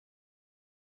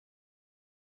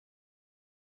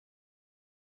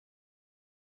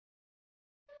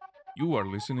You are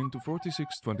listening to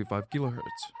 4625 kHz,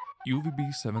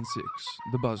 UVB 76,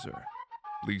 the buzzer.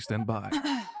 Please stand by.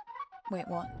 Wait,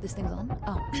 what? This thing's on?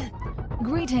 Oh.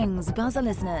 Greetings, Buzzer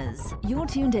listeners. You're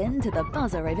tuned in to the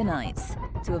Buzzer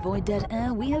Overnights. To avoid dead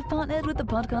air, we have partnered with the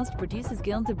Podcast Producers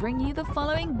Guild to bring you the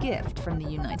following gift from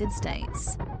the United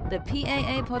States. The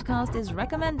PAA podcast is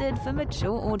recommended for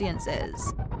mature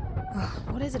audiences.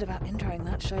 What is it about introing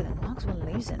that show that knocks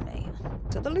one loose in me?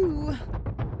 To the loo.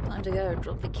 Time to go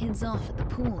drop the kids off at the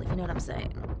pool, if you know what I'm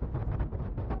saying.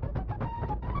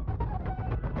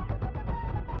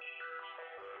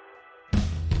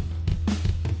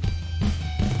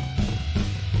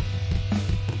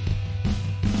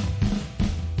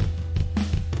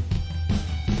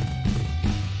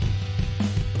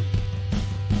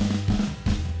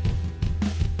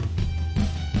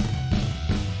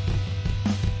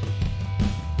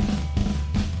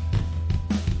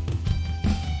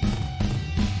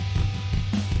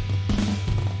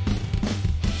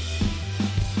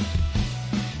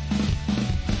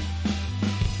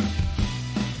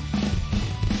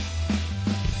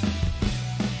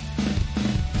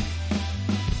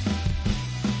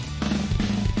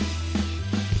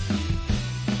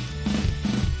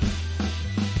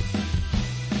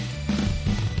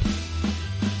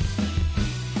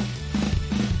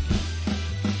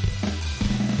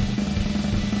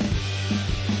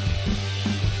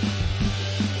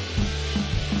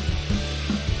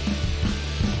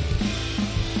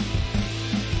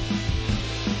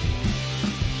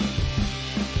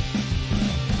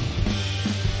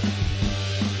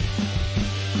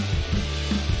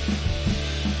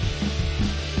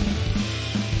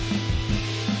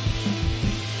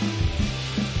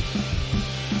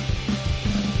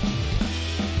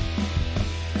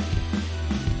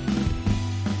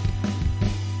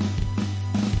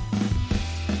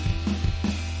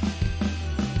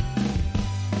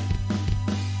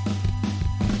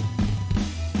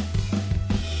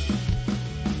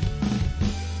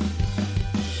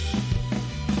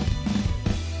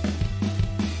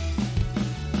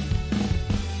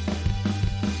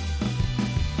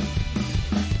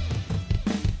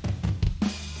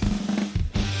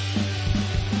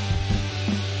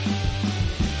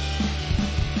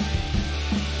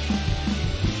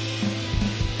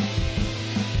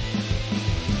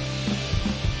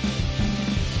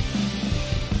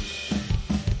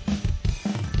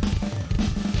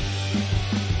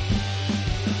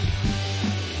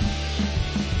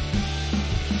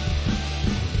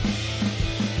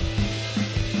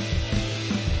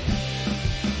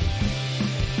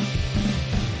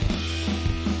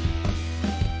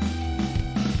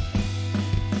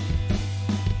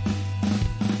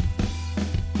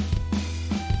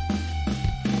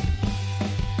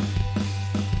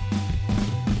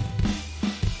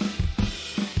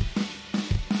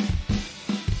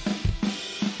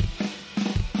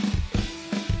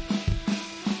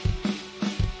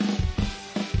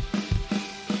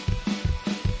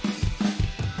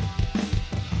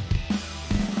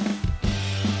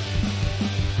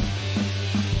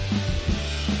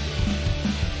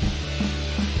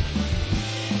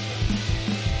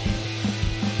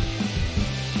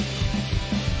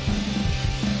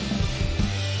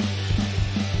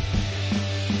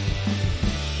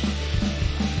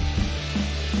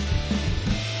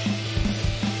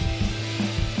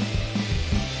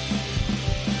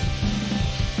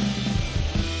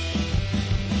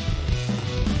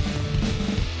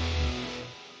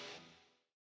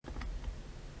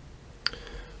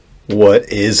 What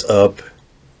is up,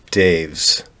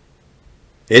 Daves?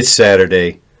 It's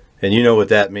Saturday, and you know what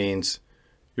that means.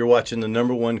 You're watching the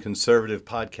number one conservative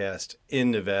podcast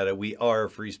in Nevada. We are a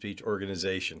free speech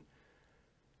organization.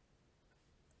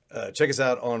 Check us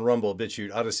out on Rumble,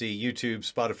 BitChute, Odyssey, YouTube,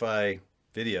 Spotify,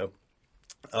 video,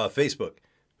 Facebook.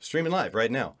 Streaming live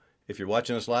right now. If you're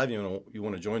watching us live, you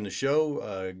want to join the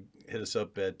show, hit us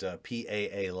up at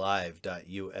paalive.us.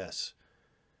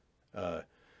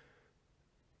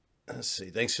 Let's see.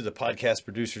 Thanks to the Podcast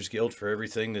Producers Guild for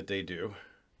everything that they do.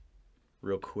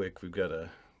 Real quick, we got a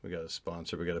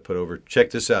sponsor we got to put over.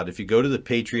 Check this out. If you go to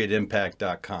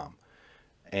thepatriotimpact.com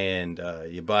and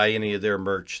you buy any of their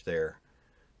merch there,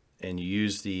 and you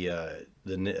use the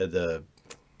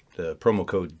promo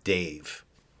code Dave,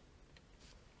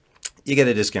 you get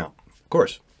a discount. Of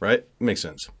course, right? It makes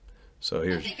sense. So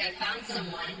here's. I think I found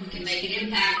someone who can make an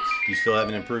impact. You still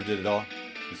haven't improved it at all?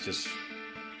 It's just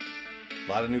a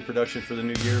lot of new production for the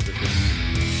new year, but that's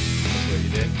what you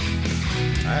did.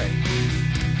 All right.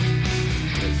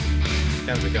 It's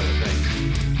kind of become a thing.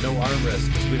 No arm rest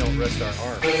because we don't rest our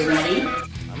arms. Are you ready?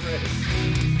 I'm ready.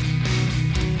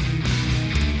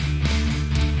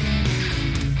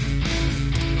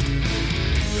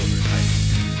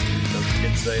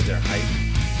 say? They're hype.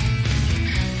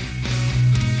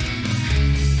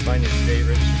 Find your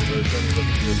favorites for those only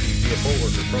looking to be a poll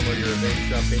worker. Promo your event,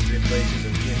 shop Patriot Places,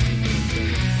 and PNC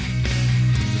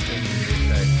Patriot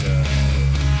Impact.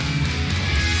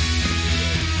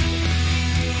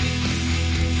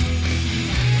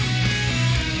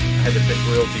 I had to pick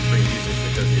royalty-free music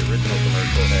because the original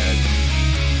commercial had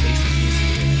AC/DC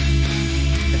in it.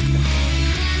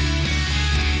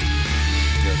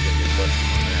 You guys gotta get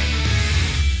questions on that.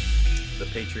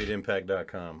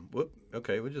 ThePatriotImpact.com. Whoop.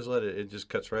 Okay, we just let it. It just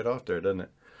cuts right off there, doesn't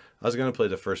it? I was going to play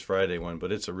the First Friday one,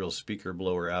 but it's a real speaker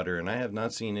blower outer, and I have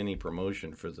not seen any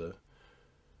promotion for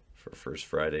First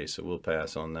Friday, so we'll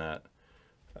pass on that.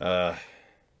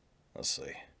 Let's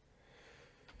see.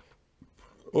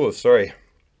 Oh, sorry.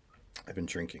 I've been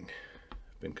drinking.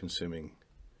 I've been consuming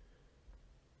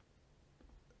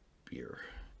beer.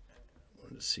 I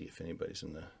wanted to see if anybody's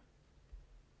in the...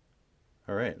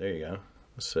 All right, there you go.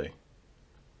 Let's see.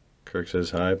 Kirk says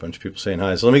hi. A bunch of people saying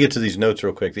hi. So let me get to these notes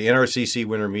real quick. The NRCC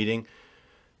winter meeting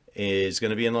is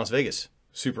going to be in Las Vegas.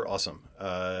 Super awesome.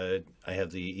 I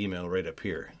have the email right up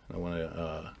here. I want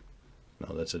to...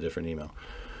 no, that's a different email.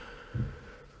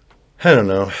 I don't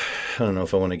know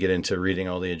if I want to get into reading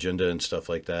all the agenda and stuff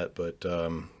like that, but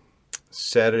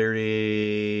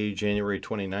Saturday, January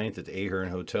 29th at the Ahern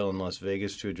Hotel in Las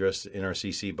Vegas to address the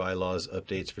NRCC bylaws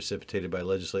updates precipitated by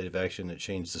legislative action that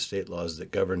changed the state laws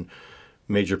that govern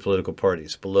major political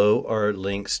parties. Below are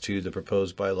links to the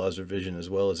proposed bylaws revision as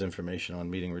well as information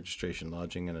on meeting registration,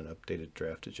 lodging, and an updated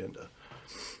draft agenda.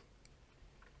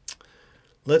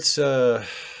 Let's let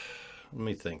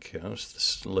me think.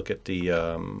 Let's look at the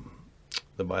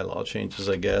bylaw changes,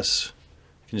 I guess.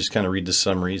 You can just kind of read the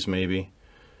summaries, maybe.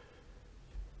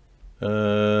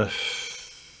 Yeah,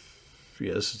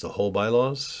 this is the whole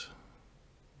bylaws.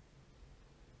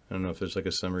 I don't know if there's like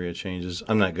a summary of changes.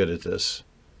 I'm not good at this.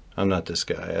 I'm not this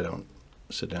guy. I don't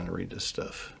sit down and read this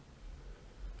stuff.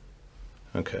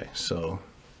 Okay, so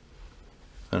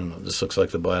I don't know. This looks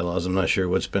like the bylaws. I'm not sure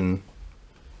what's been...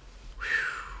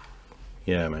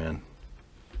 Yeah, man.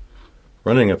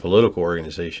 Running a political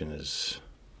organization is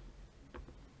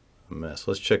a mess.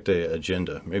 Let's check the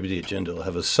agenda. Maybe the agenda will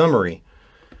have a summary.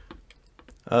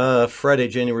 Friday,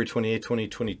 January 28,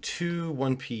 2022,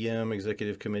 1 p.m.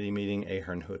 Executive Committee meeting,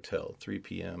 Ahern Hotel. 3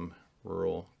 p.m.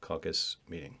 Rural Caucus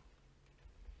meeting.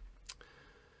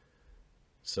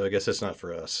 So I guess that's not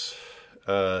for us.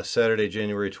 Saturday,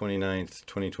 January 29th,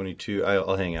 2022.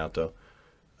 I'll hang out, though.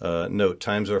 Note,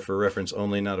 times are for reference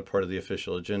only, not a part of the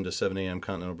official agenda. 7 a.m.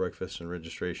 Continental Breakfast and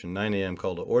registration. 9 a.m.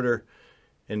 Call to order.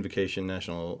 Invocation,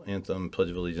 National Anthem, Pledge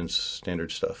of Allegiance,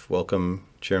 standard stuff. Welcome,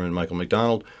 Chairman Michael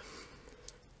McDonald.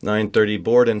 9:30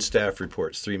 Board and Staff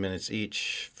Reports, 3 minutes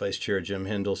each. Vice Chair Jim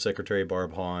Hindle, Secretary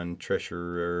Barb Hahn,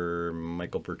 Treasurer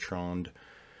Michael Bertrand,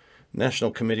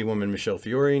 National Committeewoman Michelle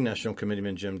Fiore, National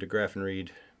Committeeman Jim DeGraffenreid,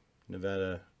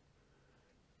 Nevada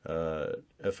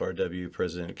FRW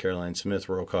President Caroline Smith,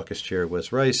 Rural Caucus Chair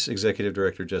Wes Rice, Executive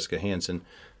Director Jessica Hansen,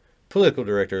 Political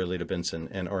Director Alita Benson,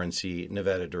 and RNC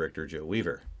Nevada Director Joe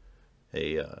Weaver.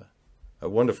 A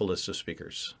wonderful list of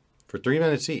speakers for 3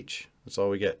 minutes each. That's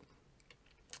all we get.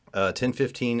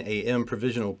 10:15 a.m.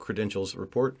 Provisional Credentials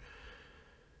Report.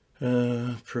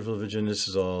 Privilege, and this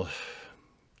is all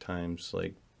times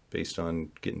like based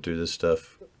on getting through this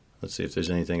stuff. Let's see if there's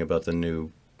anything about the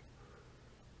new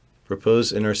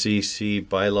proposed NRCC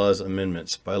bylaws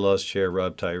amendments. Bylaws Chair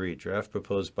Rob Tyree. Draft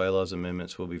proposed bylaws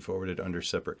amendments will be forwarded under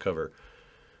separate cover.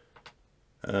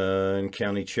 And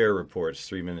County Chair reports,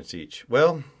 3 minutes each.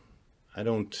 Well, I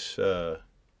don't...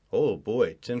 oh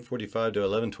boy, 10:45 to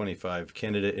 11:25.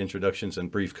 Candidate introductions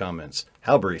and brief comments.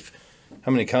 How brief?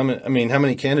 How many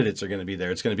candidates are going to be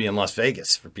there? It's going to be in Las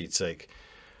Vegas, for Pete's sake.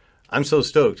 I'm so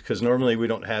stoked because normally we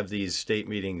don't have these state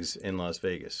meetings in Las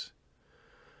Vegas.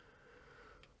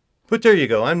 But there you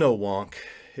go. I'm no wonk.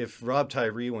 If Rob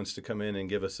Tyree wants to come in and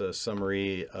give us a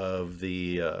summary of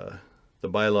the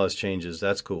bylaws changes,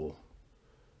 that's cool.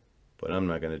 But I'm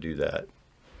not going to do that.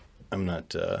 I'm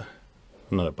not a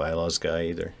bylaws guy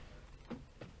either.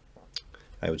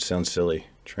 I would sound silly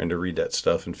trying to read that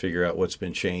stuff and figure out what's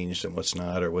been changed and what's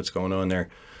not or what's going on there.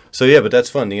 So yeah, but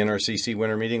that's fun. The NRCC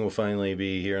winter meeting will finally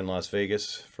be here in Las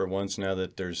Vegas for once now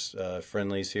that there's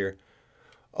friendlies here.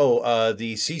 Oh,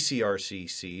 the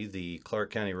CCRCC, the Clark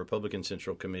County Republican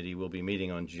Central Committee, will be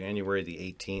meeting on January the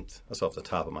 18th. That's off the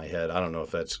top of my head. I don't know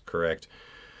if that's correct.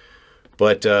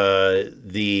 But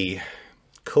the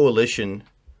Coalition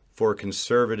for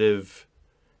Conservative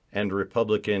and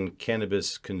Republican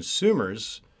Cannabis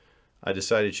Consumers, I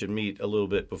decided should meet a little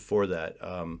bit before that.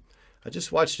 I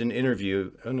just watched an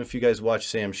interview. I don't know if you guys watch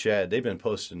Sam Shad. They've been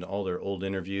posting all their old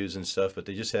interviews and stuff, but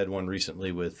they just had one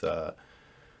recently with, oh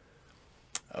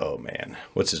man,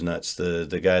 what's his nuts?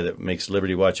 The guy that makes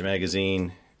Liberty Watch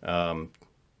magazine,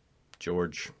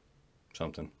 George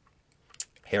something.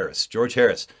 Harris. George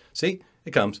Harris. See,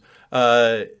 it comes.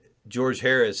 George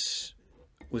Harris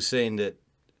was saying that,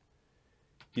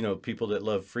 you know, people that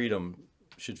love freedom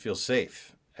should feel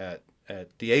safe at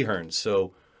the Aherns.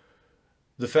 So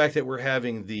the fact that we're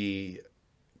having the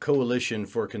Coalition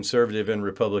for Conservative and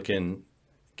Republican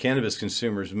Cannabis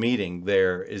Consumers meeting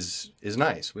there is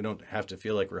nice. We don't have to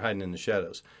feel like we're hiding in the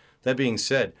shadows. That being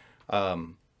said, I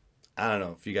don't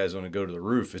know if you guys want to go to the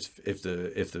roof. If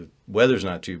the weather's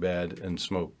not too bad and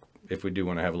smoke. If we do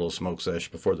want to have a little smoke sesh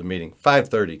before the meeting,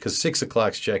 5:30, because 6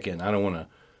 o'clock's check in. I don't want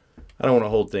to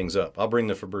hold things up. I'll bring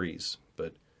the Febreze,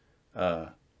 but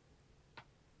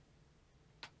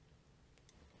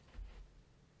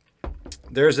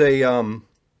there's a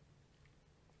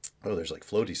there's like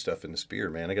floaty stuff in the spear,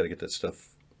 man. I got to get that stuff.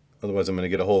 Otherwise, I'm going to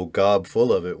get a whole gob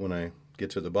full of it when I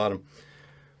get to the bottom.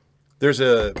 There's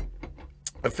a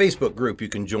Facebook group. You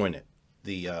can join it.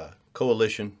 The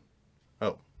Coalition.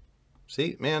 Oh,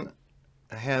 see, man,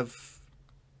 I have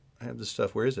the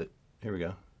stuff. Where is it? Here we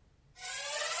go.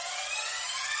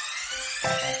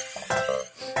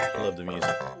 I love the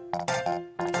music.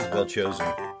 It's well chosen.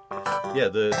 Yeah,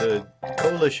 the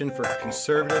Coalition for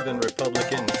Conservative and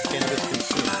Republican Cannabis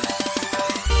Consumers.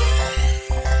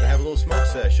 They have a little smoke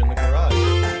session in the garage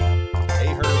at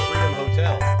Ahern Freedom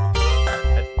Hotel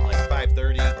at like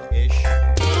 5:30-ish.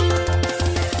 Friday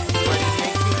the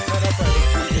 18th, not up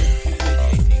Friday, Tuesday the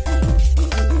 18th. You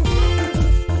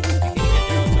can't get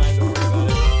there in time, don't worry about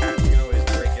it. You can always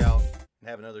break out and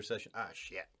have another session. Ah,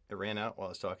 shit. It ran out while I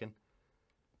was talking.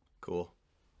 Cool.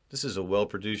 This is a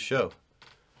well-produced show.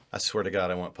 I swear to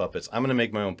God, I want puppets. I'm going to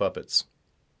make my own puppets.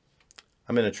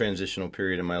 I'm in a transitional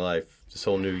period in my life. This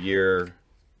whole new year.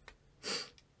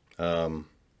 I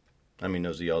mean,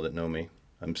 those of y'all that know me,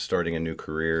 I'm starting a new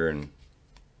career and I'm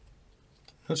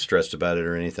not stressed about it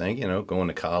or anything. You know, going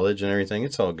to college and everything.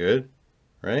 It's all good,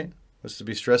 right? What's to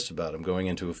be stressed about? I'm going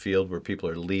into a field where people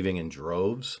are leaving in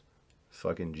droves.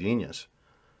 Fucking genius.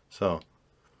 So.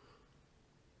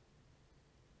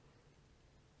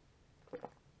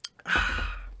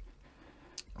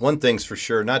 One thing's for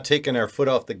sure, not taking our foot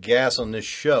off the gas on this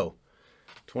show.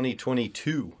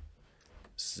 2022.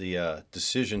 It's the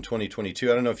Decision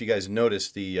 2022. I don't know if you guys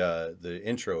noticed the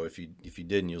intro. If you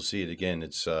didn't, you'll see it again.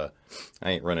 It's I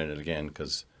ain't running it again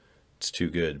because it's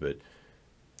too good, but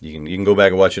you can go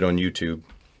back and watch it on YouTube.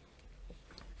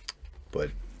 But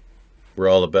we're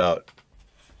all about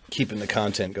keeping the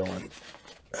content going.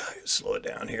 Slow it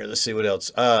down here. Let's see what else.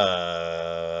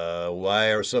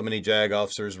 Why are so many JAG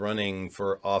officers running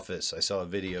for office? I saw a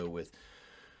video with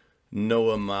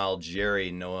Noah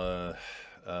Malgeri. Noah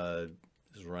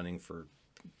is running for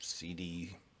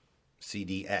CDX.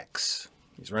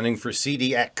 He's running for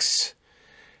CDX.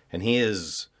 And he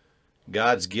is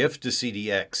God's gift to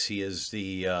CDX. He is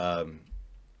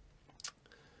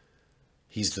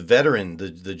he's the veteran,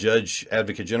 the judge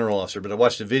advocate general officer. But I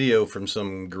watched a video from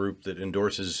some group that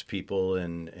endorses people,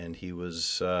 and he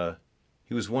was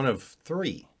one of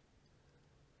three.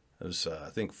 There's I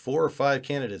think 4 or 5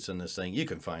 candidates in this thing. You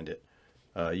can find it.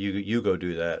 You go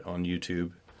do that on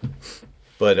YouTube.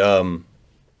 But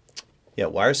yeah,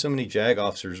 why are so many JAG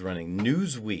officers running?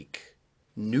 Newsweek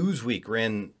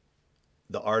ran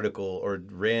the article or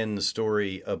ran the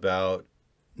story about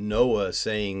Noah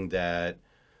saying that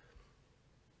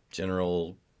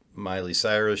General Miley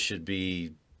Cyrus should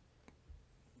be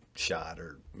shot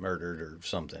or murdered or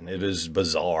something. It was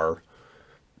bizarre.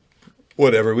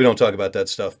 Whatever. We don't talk about that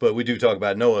stuff, but we do talk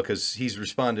about Noah because he's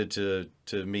responded to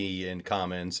me in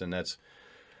comments, and that's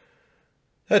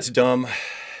dumb.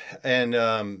 And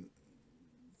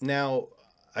now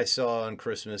I saw on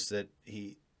Christmas that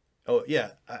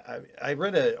I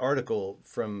read an article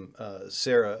from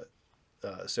Sarah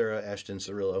Ashton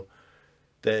Cirillo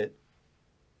that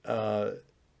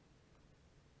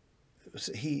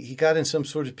he got in some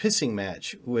sort of pissing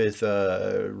match with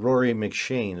Rory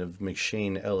McShane of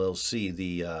McShane LLC,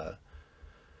 the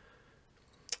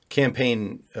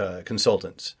campaign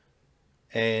consultants.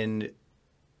 And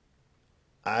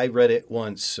I read it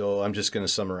once, so I'm just going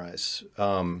to summarize.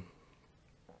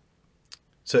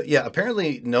 So yeah,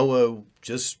 apparently Noah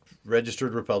just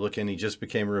registered Republican. He just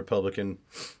became a Republican.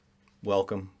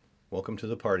 Welcome to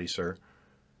the party, sir.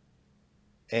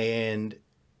 And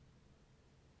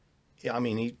yeah, I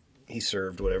mean, he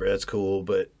served, whatever. That's cool.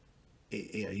 But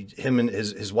him and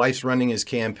his wife's running his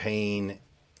campaign,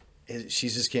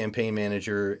 she's his campaign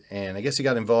manager, and I guess he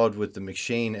got involved with the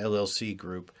McShane LLC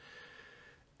group.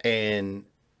 And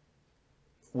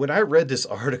when I read this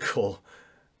article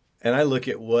and I look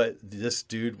at what this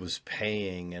dude was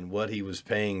paying and what he was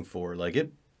paying for, like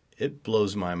it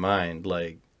blows my mind.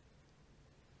 Like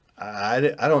I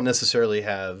don't necessarily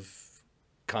have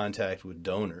contact with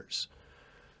donors.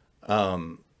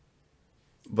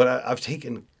 But I've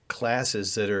taken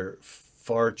classes that are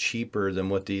far cheaper than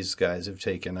what these guys have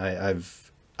taken.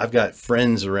 I've got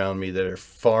friends around me that are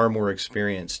far more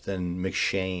experienced than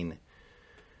McShane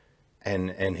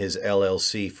and his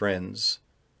LLC friends.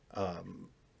 I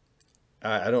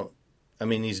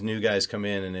mean, these new guys come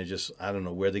in and they just, I don't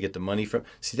know where they get the money from.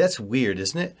 See, that's weird,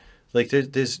 isn't it? Like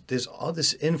there's all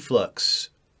this influx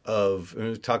of, and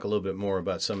we'll talk a little bit more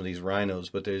about some of these rhinos,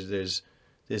 but there's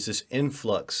this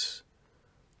influx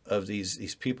of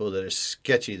these people that are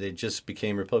sketchy. They just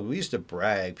became Republican. We used to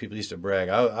brag. People used to brag.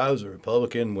 I was a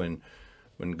Republican when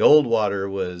Goldwater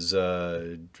was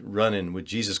running with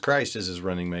Jesus Christ as his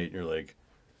running mate. And you're like,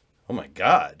 oh my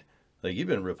God, like you've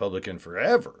been Republican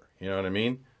forever. You know what I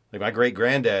mean? Like my great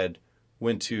granddad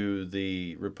went to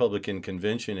the Republican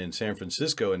convention in San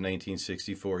Francisco in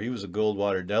 1964. He was a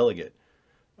Goldwater delegate.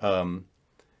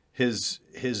 His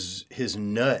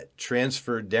nut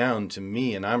transferred down to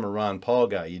me, and I'm a Ron Paul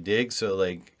guy. You dig? So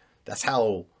like that's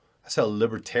how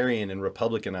libertarian and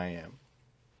Republican I am.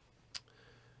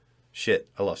 Shit,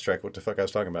 I lost track of what the fuck I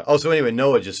was talking about. Oh, so anyway,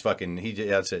 Noah just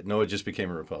that's it. Noah just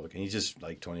became a Republican. He just,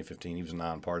 like 2015, he was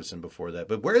nonpartisan before that.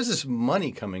 But where is this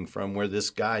money coming from where this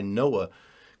guy, Noah,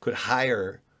 could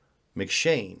hire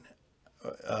McShane?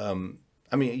 I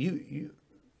mean,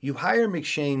 you hire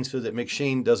McShane so that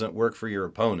McShane doesn't work for your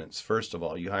opponents, first of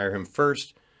all. You hire him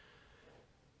first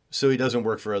so he doesn't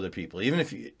work for other people.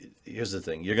 Here's the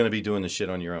thing, you're going to be doing this shit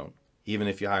on your own, even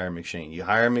if you hire McShane. You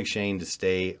hire McShane to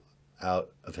stay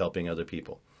out of helping other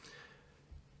people.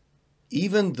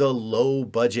 Even the low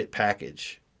budget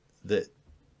package that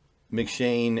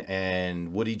McShane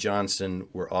and Woody Johnson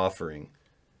were offering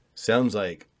sounds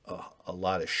like a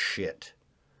lot of shit.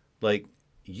 Like,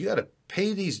 you got to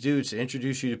pay these dudes to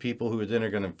introduce you to people who then are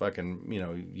going to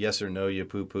fucking, yes or no you,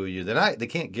 poo-poo you. They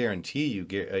can't guarantee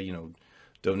you,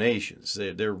 donations.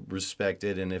 They're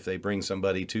respected, and if they bring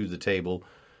somebody to the table,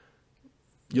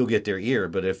 you'll get their ear.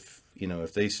 But if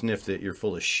they sniff that you're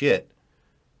full of shit,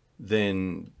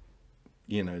 then,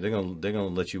 they're gonna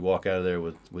let you walk out of there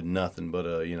with nothing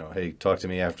but hey, talk to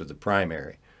me after the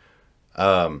primary.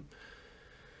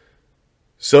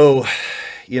 So,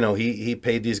 he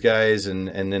paid these guys, and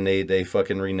then they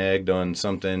fucking reneged on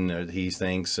something he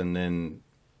thinks, and then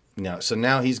so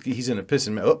now he's in a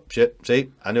pissing. Oh shit!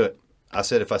 See, I knew it. I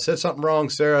said if I said something wrong,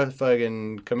 Sarah,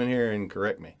 fucking come in here and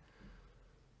correct me.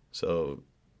 So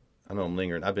I know I'm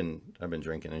lingering. I've been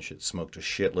drinking and shit. Smoked a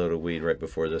shitload of weed right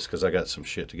before this because I got some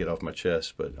shit to get off my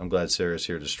chest. But I'm glad Sarah's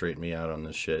here to straighten me out on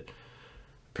this shit.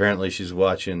 Apparently she's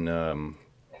watching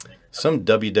some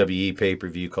WWE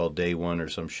pay-per-view called Day One or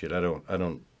some shit. I don't.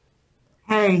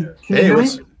 Hey, can you hear me?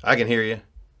 I can hear you.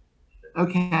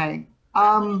 Okay.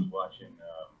 I'm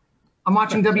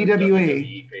watching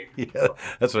WWE. Yeah,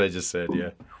 that's what I just said.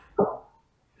 Yeah.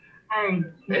 Hey,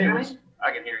 can you hear me?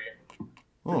 I can hear you.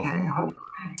 Oh. Okay.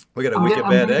 We got a wicked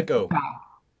bad echo.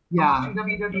 Yeah.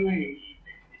 WWE.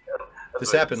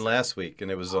 This happened last week,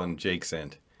 and it was on Jake's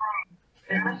end.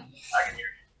 I can hear you.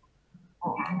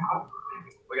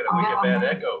 We got a wicked bad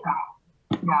echo.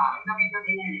 Yeah.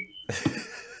 WWE.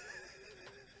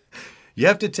 You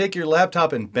have to take your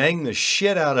laptop and bang the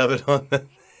shit out of it on the...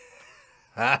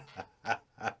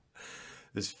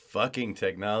 This fucking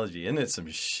technology, isn't it some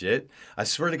shit? I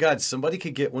swear to God, somebody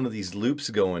could get one of these loops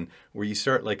going where you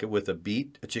start like with a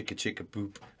beat, a chicka chicka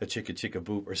boop, a chicka chicka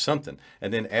boop or something.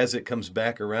 And then as it comes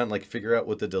back around, like figure out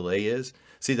what the delay is.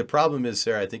 See, the problem is,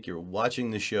 Sarah, I think you're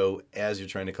watching the show as you're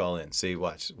trying to call in. See,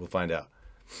 watch, we'll find out.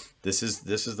 This is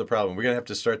the problem. We're going to have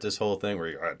to start this whole thing where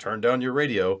you turn down your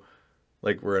radio.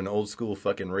 Like we're an old school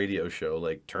fucking radio show.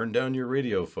 Like turn down your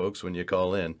radio, folks, when you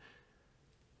call in.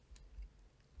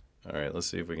 All right, let's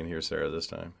see if we can hear Sarah this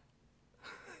time.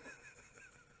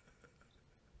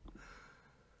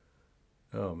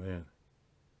 Oh, man.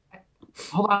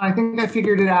 Hold on, I think I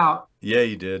figured it out. Yeah,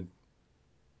 you did.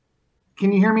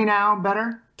 Can you hear me now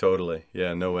better? Totally.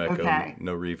 Yeah, no echo, okay.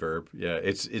 No reverb. Yeah,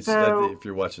 it's so, if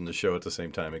you're watching the show at the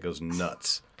same time, it goes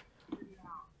nuts.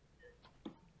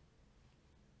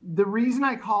 The reason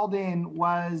I called in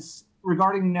was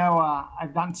regarding Noah.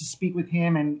 I've gotten to speak with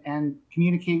him and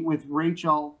communicate with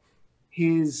Rachel,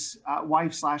 his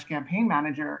wife/campaign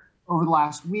manager, over the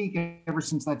last week, ever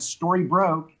since that story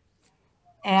broke.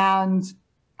 And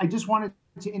I just wanted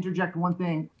to interject one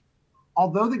thing.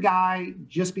 although the guy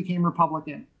just became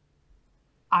Republican,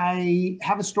 I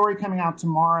have a story coming out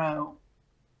tomorrow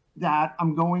that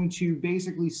I'm going to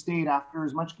basically state, after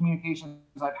as much communication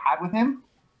as I've had with him,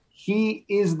 he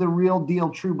is the real deal,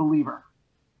 true believer.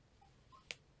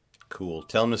 Cool.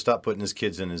 Tell him to stop putting his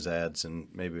kids in his ads, and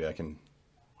maybe I can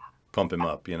pump him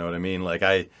up. You know what I mean? Like,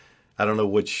 I don't know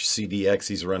which CDX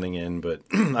he's running in, but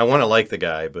I want to like the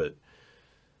guy, but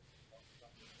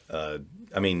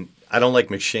I mean, I don't like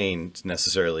McShane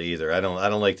necessarily either. I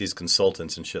don't like these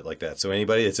consultants and shit like that. So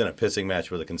anybody that's in a pissing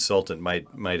match with a consultant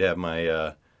might have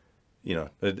my you know,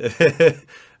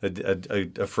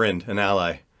 a friend, an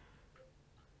ally.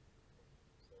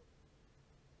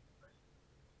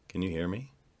 Can you hear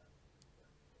me?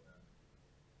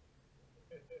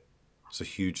 It's a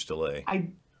huge delay.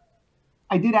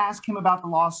 I did ask him about the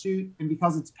lawsuit, and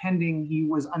because it's pending, he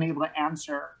was unable to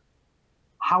answer.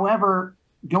 However,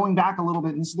 going back a little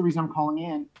bit, and this is the reason I'm calling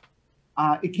in,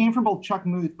 it came from both Chuck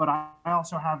Muth, but I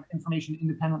also have information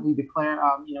independently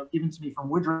given to me from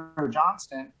Woodrow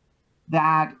Johnston,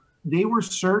 that they were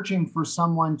searching for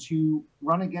someone to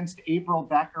run against April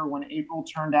Becker when April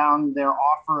turned down their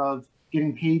offer of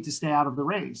getting paid to stay out of the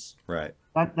race. Right.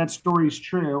 That story is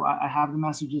true. I have the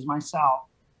messages myself.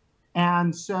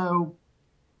 And so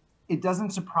it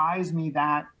doesn't surprise me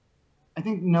that I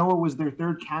think Noah was their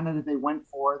third candidate they went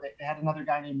for. They had another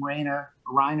guy named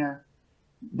Reiner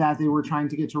that they were trying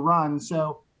to get to run.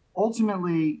 So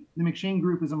ultimately, the McShane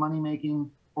Group is a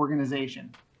money-making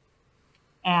organization.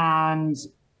 And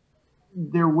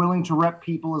they're willing to rep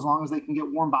people as long as they can get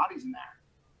warm bodies in there.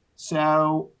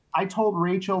 So I told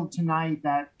Rachel tonight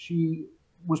that she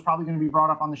was probably going to be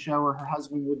brought up on the show, or her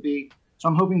husband would be. So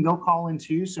I'm hoping they'll call in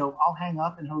too. So I'll hang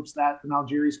up in hopes that the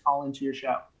Malgiris call into your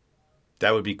show.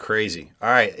 That would be crazy. All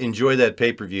right. Enjoy that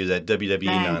pay-per-view, that WWE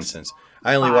Thanks. nonsense.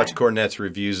 I only watch Cornette's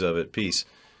reviews of it. Peace.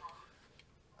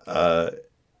 Yeah,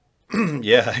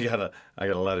 I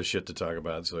got a lot of shit to talk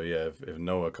about. So yeah, if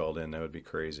Noah called in, that would be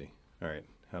crazy. All right.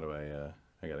 How do I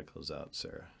got to close out,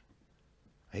 Sarah.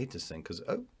 I hate this thing because,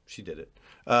 she did it.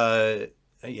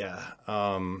 Yeah.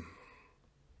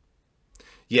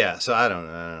 Yeah, so I don't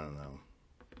know.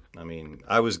 I mean,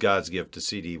 I was God's gift to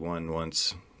CD1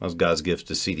 once. I was God's gift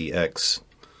to CDX.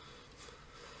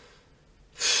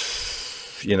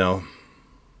 You know,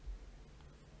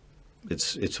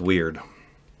 it's weird.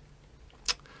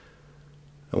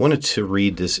 I wanted to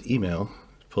read this email.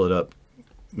 Pull it up.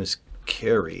 Miss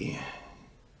Carrie.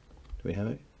 Do we have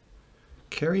it?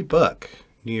 Carrie Buck.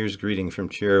 New Year's greeting from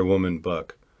Chairwoman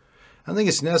Buck. I don't think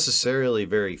it's necessarily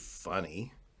very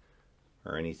funny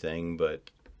or anything, but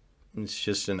it's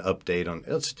just an update on.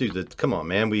 Let's do the. Come on,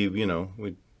 man. We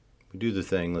do the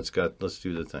thing. Let's do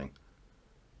the thing.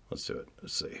 Let's do it.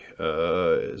 Let's see.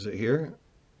 Is it here?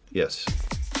 Yes.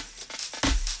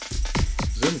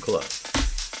 Zoom Club.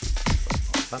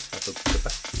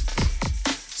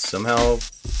 Somehow,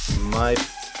 my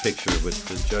picture with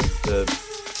the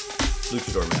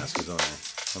luchador mask is on there.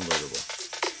 Unbelievable.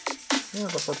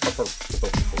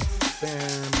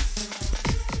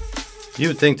 You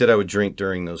would think that I would drink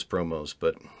during those promos,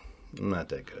 but I'm not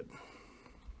that good.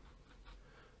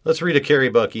 Let's read a Carrie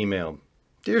Buck email.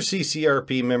 Dear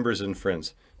CCRP members and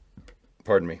friends.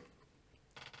 Pardon me.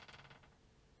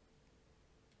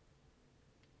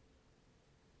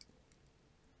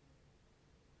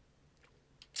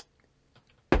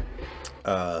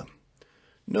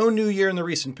 No new year in the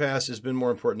recent past has been more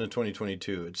important than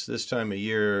 2022. It's this time of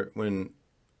year when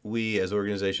we as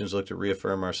organizations look to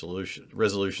reaffirm our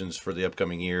resolutions for the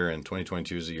upcoming year, and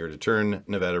 2022 is the year to turn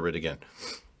Nevada red again.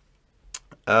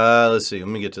 Let's see. Let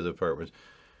me get to the part where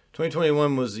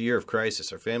 2021 was the year of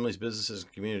crisis. Our families, businesses,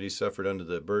 and communities suffered under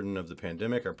the burden of the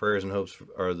pandemic. Our prayers and hopes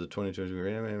are the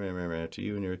 2022 to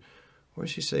you and your. Where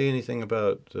does she say anything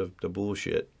about the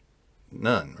bullshit?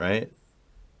 None, right?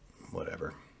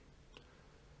 Whatever.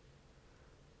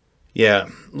 Yeah,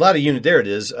 a lot of unity. There it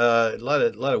is. A lot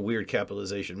of weird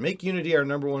capitalization. Make unity our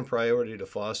number one priority to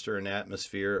foster an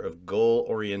atmosphere of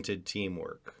goal-oriented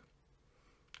teamwork.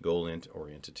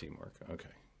 Goal-oriented teamwork. Okay.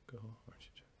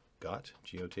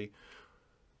 G-O-T.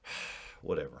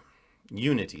 Whatever.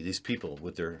 Unity. These people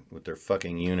with their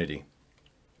fucking unity.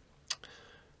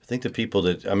 I think the people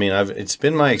that it's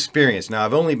been my experience. Now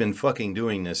I've only been fucking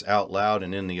doing this out loud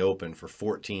and in the open for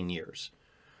 14 years.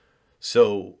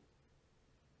 So.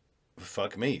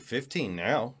 Fuck me, 15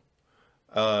 now.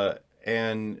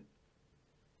 And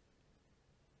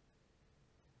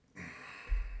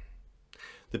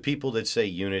the people that say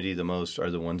unity the most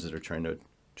are the ones that are trying to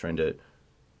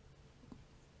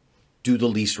do the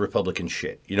least Republican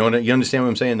shit. You know what you understand what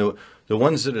I'm saying? The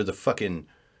ones that are the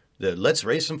Let's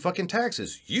raise some fucking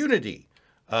taxes. Unity.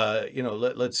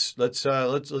 Let's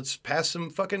pass some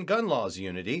fucking gun laws.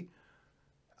 Unity.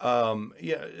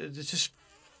 It's just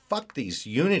fuck these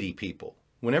unity people.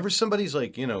 Whenever somebody's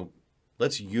like,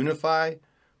 let's unify,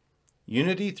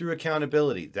 unity through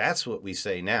accountability. That's what we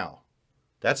say now.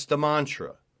 That's the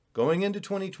mantra. Going into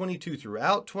 2022,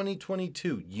 throughout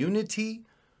 2022, unity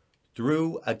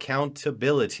through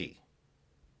accountability.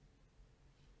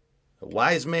 A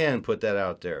wise man put that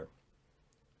out there.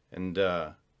 And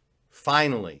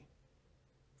finally,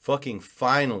 fucking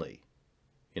finally,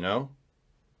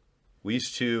 we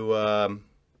used to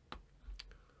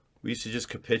just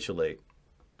capitulate.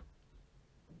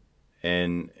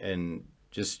 And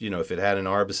just, if it had an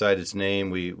R beside its name,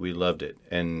 we loved it.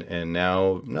 And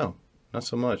now, no, not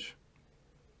so much.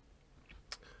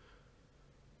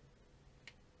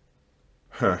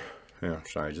 Yeah,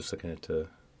 sorry, just looking at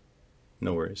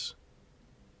no worries.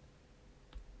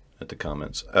 At the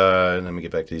comments. Let me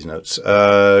get back to these notes.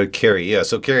 Carrie, yeah,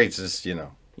 so Carrie says,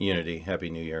 unity,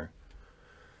 Happy New Year.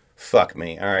 Fuck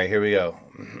me. All right, here we go.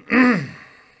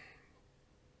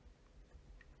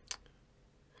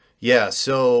 Yeah,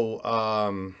 so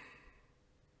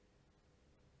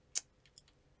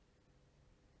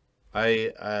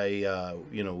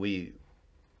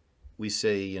we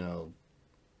say,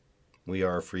 we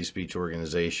are a free speech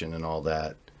organization and all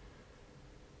that.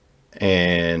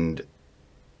 And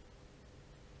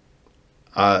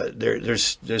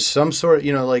there's some sort of,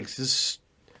 like this,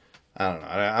 I don't know.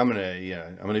 I'm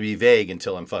gonna be vague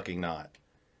until I'm fucking not,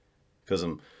 because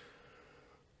I'm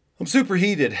super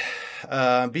heated.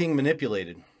 I'm being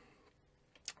manipulated.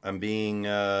 I'm being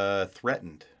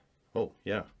threatened. Oh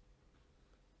yeah,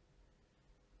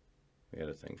 we had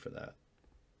a thing for that,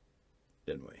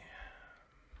 didn't we?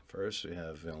 First, we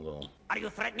have a little. Are you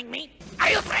threatening me? Are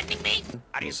you threatening me?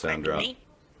 Are you threatening me?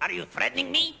 Are you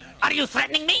threatening me? Are you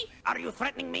threatening me? Are you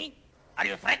threatening me? Are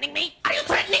you threatening me? Are you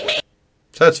threatening me?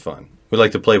 So that's fun. We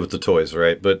like to play with the toys,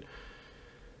 right? But,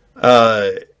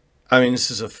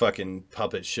 this is a fucking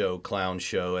puppet show, clown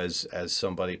show, as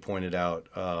somebody pointed out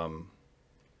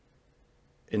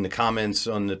in the comments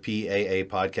on the PAA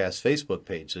Podcast Facebook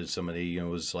page. So somebody,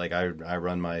 was like, I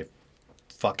run my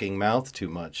fucking mouth too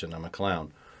much and I'm a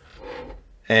clown.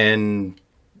 And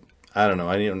I don't know.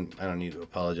 I don't need to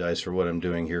apologize for what I'm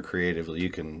doing here creatively. You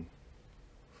can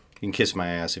kiss my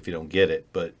ass if you don't get it,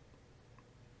 but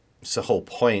it's the whole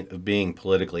point of being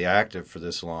politically active for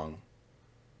this long.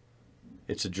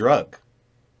 It's a drug.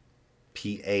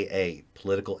 PAA,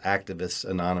 Political Activists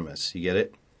Anonymous. You get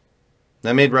it? And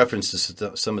I made reference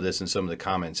to some of this in some of the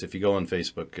comments. If you go on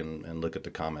Facebook and look at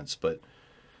the comments, but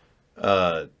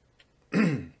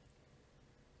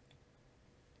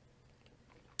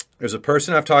there's a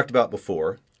person I've talked about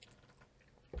before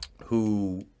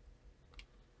who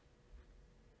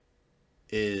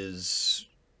is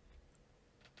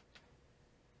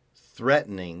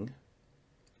threatening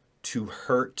to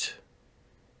hurt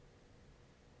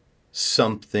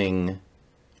something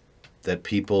that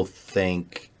people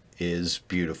think is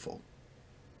beautiful,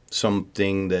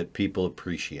 something that people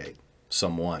appreciate,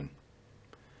 someone.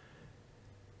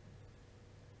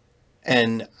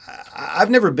 And I've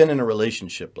never been in a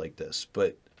relationship like this,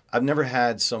 but I've never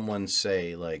had someone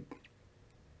say, like,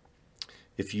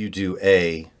 if you do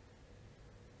A,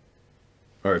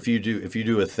 or if you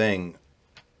do a thing,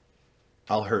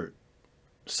 I'll hurt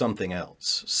something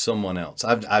else, someone else.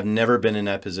 I've never been in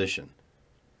that position.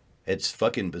 It's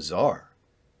fucking bizarre.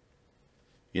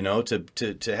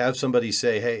 To have somebody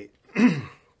say, hey,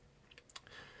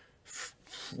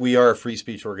 we are a free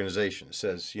speech organization. It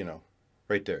says,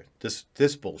 right there,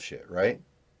 this bullshit, right?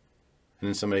 And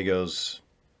then somebody goes,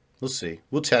 we'll see.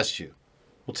 We'll test you.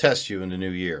 We'll test you in the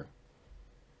new year.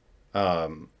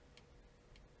 And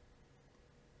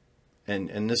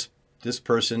this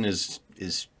person is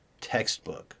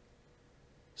textbook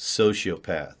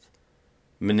sociopath,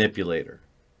 manipulator.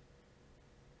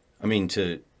 I mean,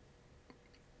 to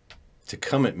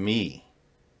come at me,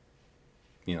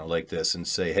 like this and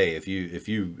say, hey, if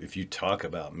you talk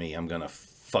about me, I'm gonna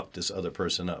fuck this other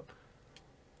person up.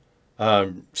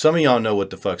 Some of y'all know what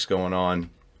the fuck's going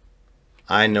on.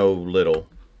 I know little.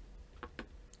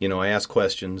 I ask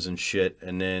questions and shit,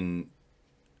 and then,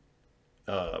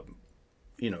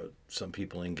 some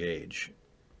people engage.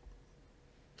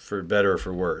 For better or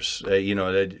for worse. We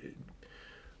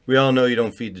all know you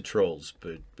don't feed the trolls,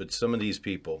 but some of these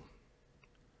people,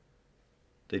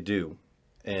 they do.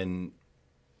 And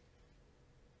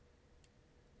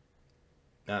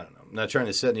I don't know. I'm not trying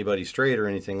to set anybody straight or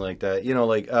anything like that.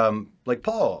 Like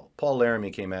Paul Laramie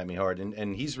came at me hard,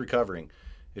 and he's recovering.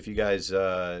 If you guys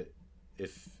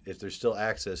if there's still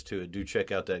access to it, do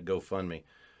check out that GoFundMe.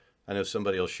 I know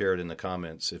somebody will share it in the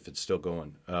comments if it's still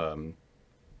going. And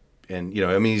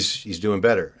I mean, he's doing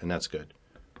better, and that's good.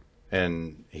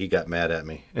 And he got mad at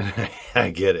me, and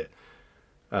I get it.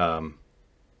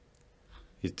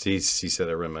 He said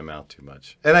I run my mouth too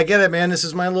much, and I get it, man. This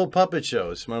is my little puppet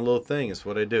show. It's my little thing. It's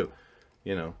what I do.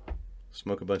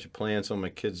 Smoke a bunch of plants on my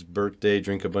kid's birthday,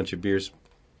 drink a bunch of beers,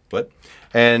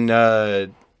 and do a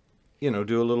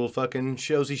little fucking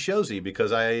showsy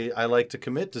because I like to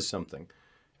commit to something,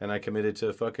 and I committed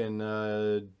to fucking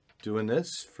doing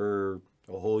this for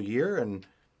a whole year, and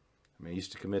I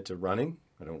used to commit to running.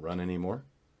 I don't run anymore.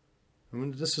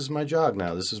 This is my jog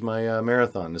now. This is my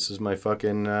marathon. This is my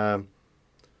fucking.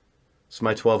 It's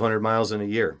my 1,200 miles in a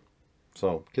year.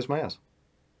 So kiss my ass.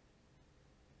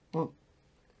 Well,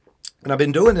 and I've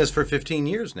been doing this for 15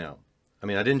 years now.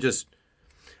 I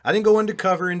didn't go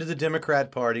undercover into the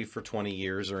Democrat Party for 20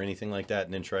 years or anything like that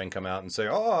and then try and come out and say,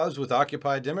 oh, I was with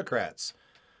Occupy Democrats.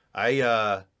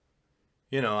 I've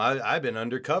been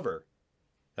undercover.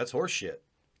 That's horseshit.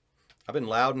 I've been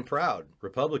loud and proud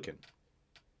Republican.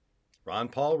 Ron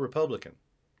Paul Republican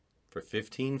for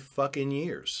 15 fucking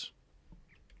years.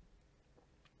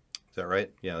 Is that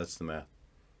right? Yeah, that's the math.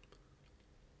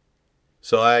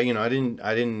 So I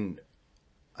don't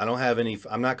have any,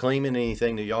 I'm not claiming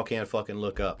anything that y'all can't fucking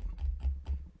look up.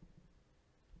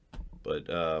 But,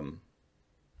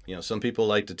 some people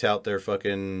like to tout their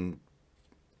fucking,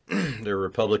 their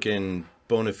Republican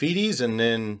bona fides and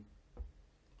then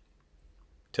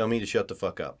tell me to shut the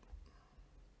fuck up.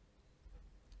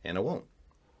 And I won't.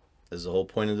 This is the whole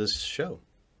point of this show.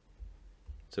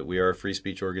 It's that we are a free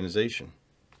speech organization,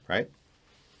 right?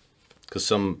 Because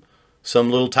some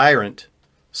little tyrant,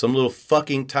 some little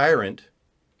fucking tyrant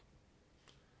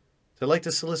that like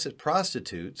to solicit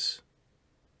prostitutes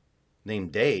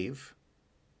named Dave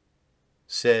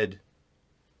said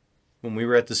when we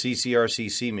were at the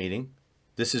CCRCC meeting,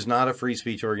 this is not a free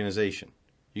speech organization.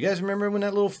 You guys remember when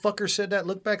that little fucker said that?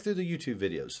 Look back through the YouTube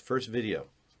videos. First video,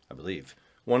 I believe.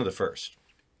 One of the first.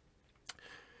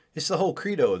 It's the whole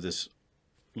credo of this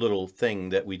little thing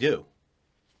that we do.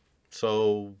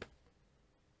 So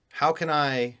how can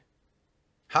I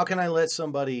let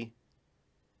somebody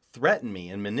threaten me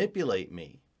and manipulate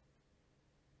me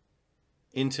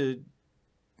into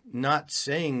not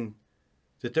saying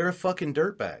that they're a fucking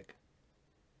dirtbag?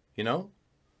 Do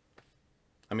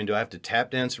I have to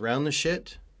tap dance around the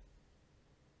shit?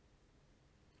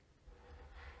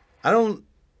 I don't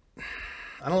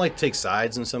like to take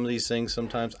sides in some of these things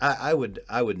sometimes. I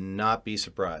would not be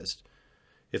surprised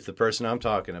if the person I'm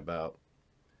talking about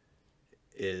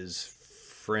is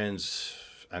friends.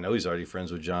 I know he's already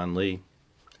friends with John Lee.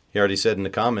 He already said in the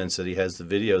comments that he has the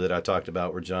video that I talked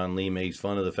about where John Lee made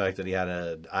fun of the fact that he had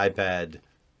an iPad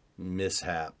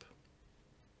mishap.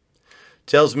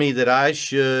 Tells me that I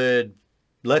should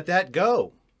let that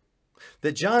go.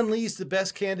 That John Lee's the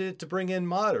best candidate to bring in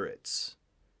moderates.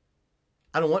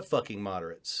 I don't want fucking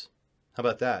moderates. How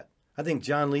about that? I think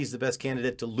John Lee's the best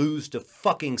candidate to lose to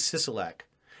fucking Sisolak.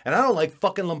 And I don't like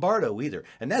fucking Lombardo either.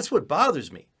 And that's what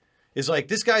bothers me. Is like,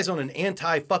 this guy's on an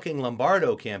anti-fucking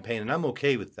Lombardo campaign, and I'm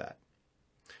okay with that.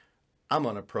 I'm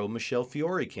on a pro-Michelle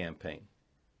Fiore campaign.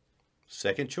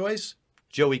 Second choice,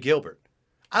 Joey Gilbert.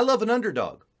 I love an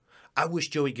underdog. I wish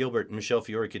Joey Gilbert and Michelle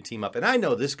Fiore could team up. And I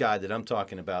know this guy that I'm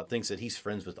talking about thinks that he's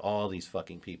friends with all these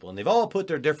fucking people. And they've all put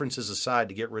their differences aside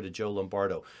to get rid of Joe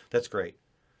Lombardo. That's great.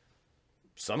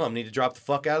 Some of them need to drop the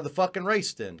fuck out of the fucking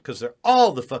race then. Because they're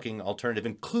all the fucking alternative,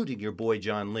 including your boy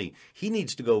John Lee. He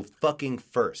needs to go fucking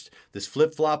first. This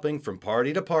flip-flopping from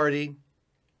party to party.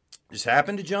 Just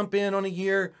happened to jump in on a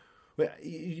year.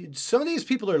 Some of these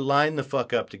people are lined the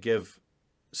fuck up to give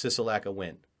Sisolak a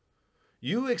win.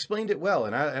 You explained it well,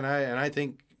 and I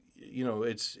think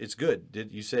it's good.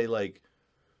 Did you say like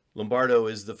Lombardo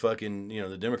is the fucking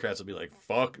the Democrats will be like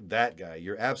fuck that guy?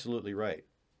 You're absolutely right.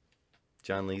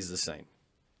 John Lee's the same.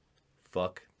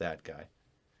 Fuck that guy.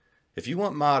 If you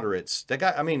want moderates, that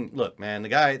guy. I mean, look, man, the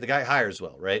guy hires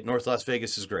well, right? North Las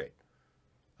Vegas is great,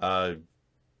 but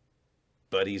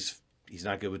he's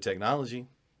not good with technology,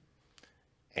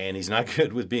 and he's not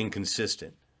good with being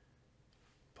consistent.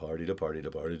 Party to party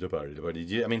to party to party to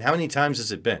party. I mean, how many times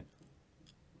has it been?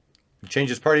 He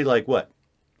changes party like what?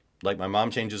 Like my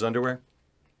mom changes underwear?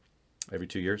 Every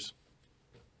 2 years?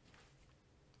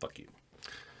 Fuck you.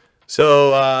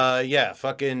 So, I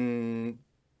forgot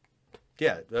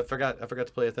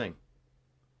to play a thing.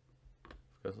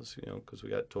 Because we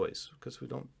got toys. Because we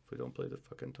don't play the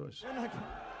fucking toys. Who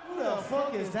the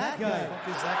fuck is that guy?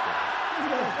 Who is that Who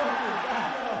the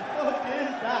fuck is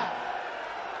that?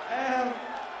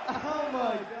 Oh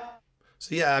my God.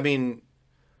 So, yeah, I mean,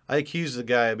 I accuse the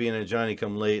guy of being a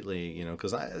Johnny-come-lately, you know,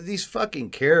 because these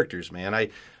fucking characters, man, I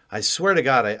swear to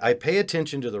God, I pay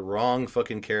attention to the wrong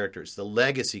fucking characters, the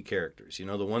legacy characters, you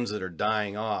know, the ones that are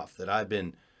dying off, that I've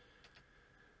been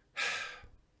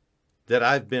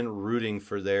rooting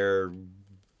for their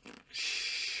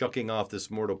shucking off this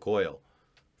mortal coil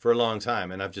for a long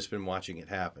time, and I've just been watching it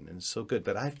happen, and it's so good.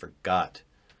 But I forgot.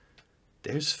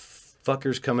 There's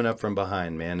fuckers coming up from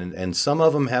behind, man, and some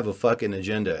of them have a fucking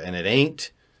agenda, and it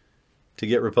ain't to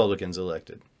get Republicans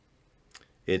elected.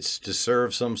 It's to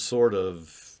serve some sort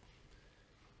of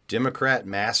Democrat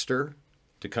master,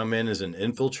 to come in as an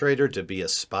infiltrator, to be a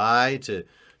spy, to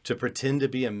pretend to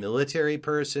be a military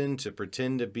person, to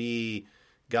pretend to be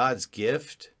God's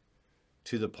gift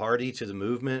to the party, to the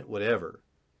movement, whatever.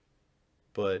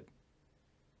 But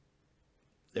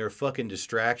they're a fucking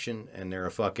distraction, and they're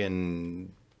a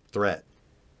fucking threat.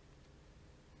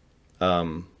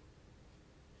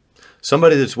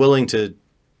 Somebody that's willing to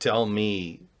tell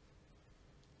me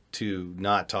to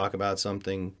not talk about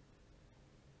something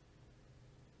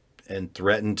and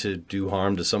threaten to do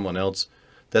harm to someone else,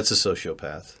 that's a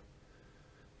sociopath.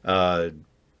 I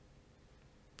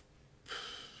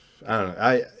don't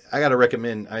know. I gotta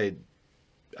recommend. I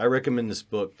recommend this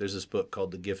book. There's this book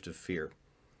called The Gift of Fear.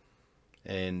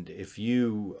 And if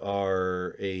you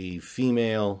are a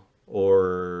female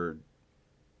or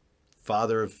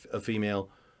father of a female,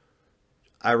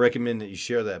 I recommend that you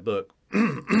share that book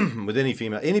with any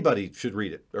female. Anybody should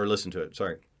read it or listen to it.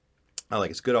 Sorry. I like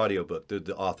it. It's a good audio book.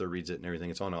 The author reads it and everything.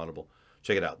 It's on Audible.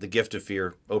 Check it out. The Gift of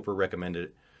Fear. Oprah recommended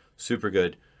it. Super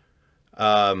good.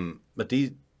 But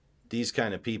these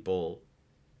kind of people,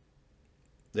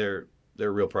 they're a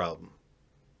real problem.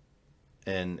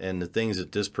 And the things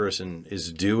that this person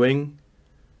is doing,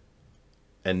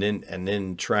 and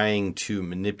then trying to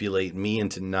manipulate me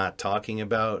into not talking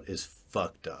about, is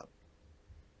fucked up.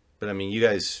 But I mean, you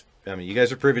guys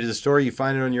are privy to the story. You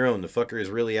find it on your own. The fucker is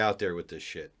really out there with this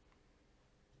shit.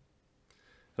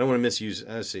 I don't want to misuse.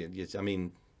 I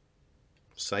mean,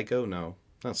 psycho? No,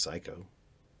 not psycho.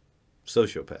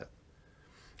 Sociopath.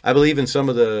 I believe in some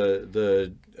of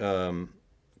the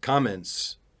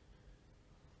comments.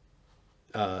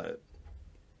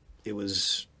 It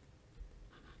was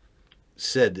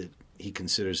said that he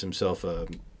considers himself a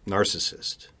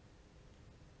narcissist.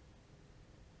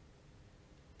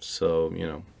 So, you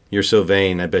know, you're so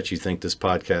vain, I bet you think this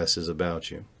podcast is about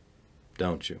you.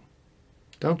 Don't you?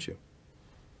 Don't you?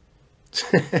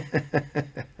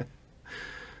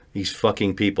 These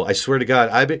fucking people. I swear to God,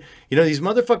 these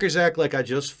motherfuckers act like I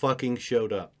just fucking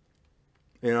showed up.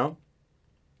 You know?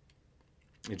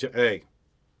 Hey,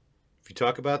 if you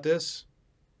talk about this,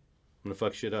 I'm going to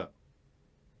fuck shit up.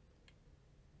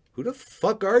 Who the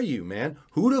fuck are you, man?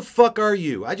 Who the fuck are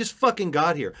you? I just fucking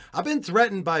got here. I've been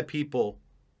threatened by people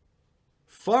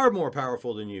far more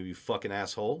powerful than you fucking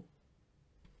asshole.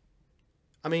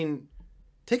 I mean,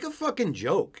 take a fucking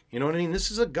joke. You know what I mean?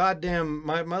 This is a goddamn,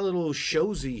 my little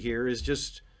showsy here is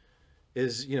just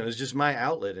my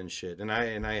outlet and shit. And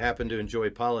I happen to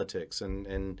enjoy politics,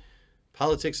 and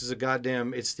politics is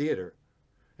it's theater.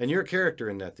 And you're a character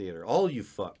in that theater. All you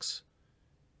fucks.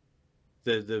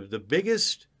 The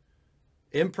biggest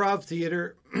improv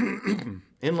theater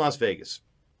in Las Vegas.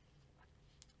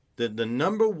 The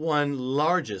number one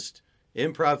largest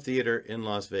improv theater in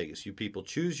Las Vegas. You people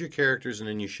choose your characters and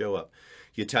then you show up.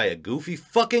 You tie a goofy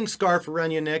fucking scarf around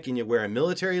your neck and you wear a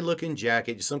military-looking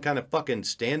jacket. You're some kind of fucking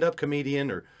stand-up comedian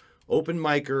or open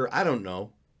micer. I don't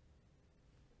know.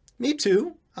 Me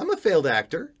too. I'm a failed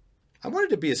actor. I wanted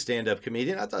to be a stand-up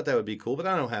comedian. I thought that would be cool, but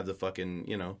I don't have the fucking,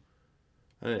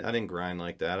 I didn't grind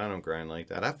like that. I don't grind like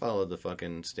that. I followed the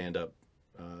fucking stand-up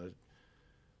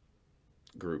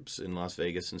groups in Las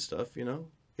Vegas and stuff,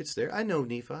 It's there. I know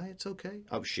Nephi. It's okay.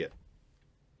 Oh, shit.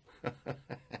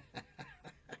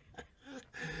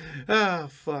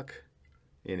 Fuck.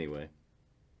 Anyway.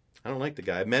 I don't like the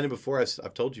guy. I've met him before.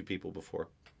 I've told you people before.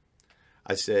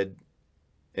 I said,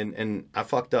 and I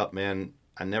fucked up, man.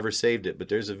 I never saved it, but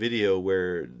there's a video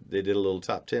where they did a little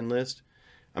top 10 list.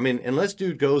 I mean, unless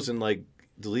dude goes and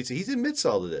deletes it, he admits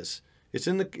all of this. It's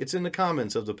in the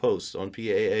comments of the post on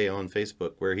PAA on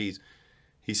Facebook where he's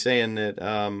saying that,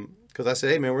 because I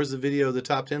said, hey man, where's the video of the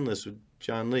top 10 list with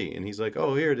John Lee? And he's like,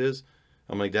 oh, here it is.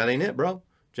 I'm like, that ain't it, bro.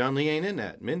 John Lee ain't in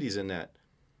that. Mindy's in that.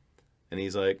 And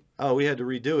he's like, oh, we had to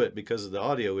redo it because of the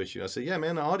audio issue. I said, yeah,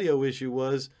 man, the audio issue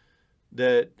was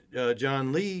that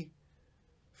John Lee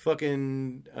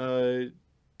fucking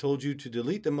told you to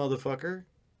delete the motherfucker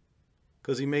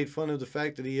because he made fun of the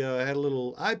fact that he had a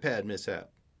little iPad mishap.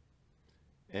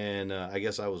 And I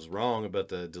guess I was wrong about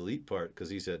the delete part because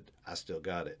he said, I still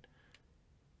got it.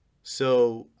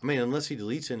 So, I mean, unless he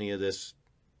deletes any of this,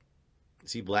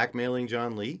 is he blackmailing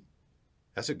John Lee?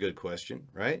 That's a good question,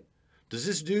 right? Does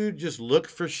this dude just look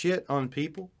for shit on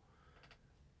people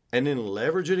and then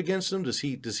leverage it against them? Does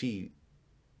he, does he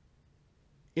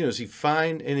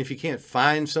find, and if he can't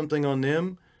find something on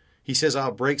them, he says,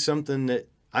 I'll break something that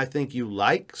I think you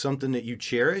like, something that you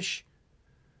cherish.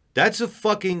 That's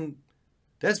fucking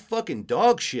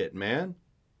dog shit, man.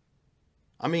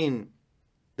 I mean,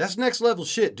 that's next level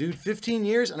shit, dude. 15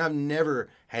 years, and I've never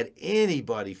had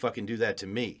anybody fucking do that to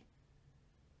me.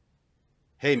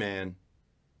 Hey, man,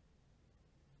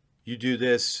 you do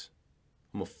this,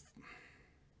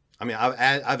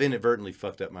 I've inadvertently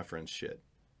fucked up my friend's shit.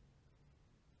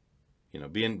 You know,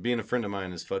 being a friend of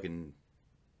mine is fucking,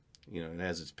 you know, it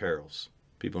has its perils.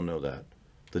 People know that.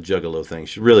 The Juggalo thing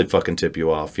should really fucking tip you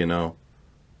off, you know?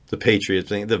 The Patriot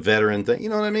thing, the veteran thing, you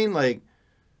know what I mean? Like,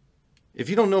 if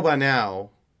you don't know by now,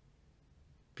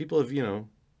 people have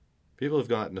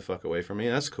gotten the fuck away from me.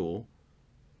 That's cool.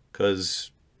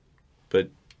 But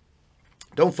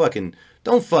don't fucking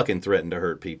threaten to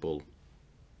hurt people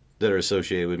that are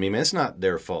associated with me, man. It's not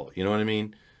their fault. You know what I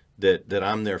mean? That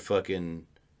I'm their fucking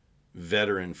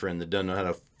veteran friend that doesn't know how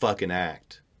to fucking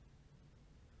act.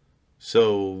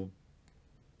 So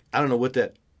I don't know what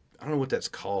that's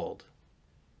called.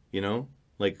 You know?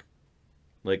 Like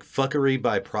fuckery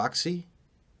by proxy? You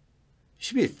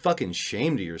should be fucking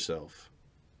ashamed of yourself.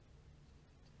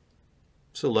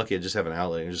 I'm so lucky I just have an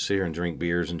outlet. I can just sit here and drink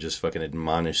beers and just fucking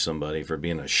admonish somebody for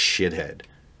being a shithead.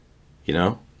 You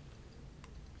know?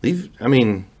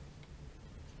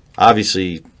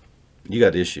 Obviously, you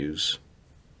got issues.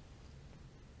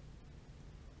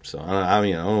 So I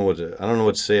don't know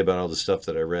what to say about all the stuff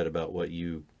that I read about what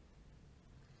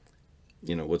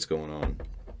what's going on.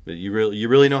 But you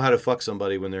really know how to fuck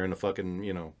somebody when they're in a fucking,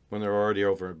 when they're already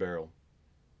over a barrel.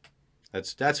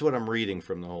 That's what I'm reading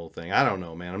from the whole thing. I don't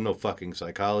know, man. I'm no fucking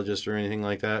psychologist or anything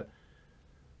like that.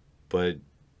 But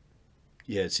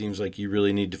yeah, it seems like you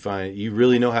really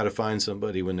know how to find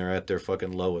somebody when they're at their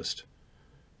fucking lowest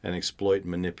and exploit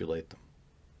and manipulate them.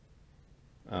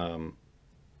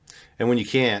 And when you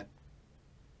can't,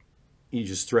 you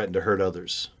just threaten to hurt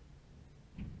others.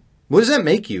 What does that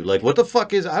make you? Like, what the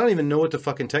fuck is... I don't even know what the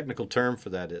fucking technical term for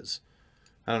that is.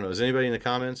 I don't know. Is anybody in the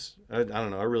comments? I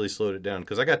don't know. I really slowed it down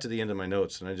because I got to the end of my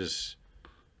notes and I just...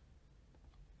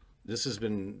 This has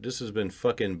been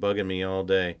fucking bugging me all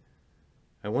day.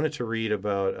 I wanted to read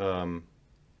about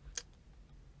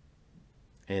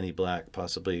Annie Black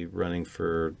possibly running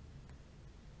for...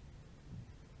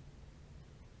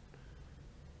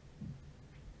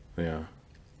 Yeah.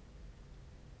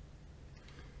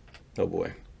 Oh,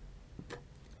 boy.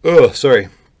 Oh, sorry.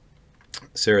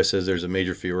 Sarah says there's a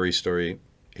major Fiore story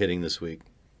hitting this week.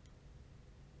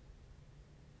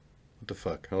 What the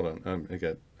fuck? Hold on. I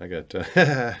got.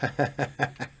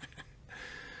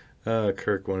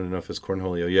 Kirk wanted to know if it's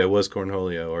Cornholio. Yeah, it was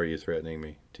Cornholio. Are you threatening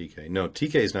me, TK? No,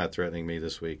 TK is not threatening me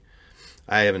this week.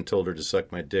 I haven't told her to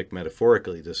suck my dick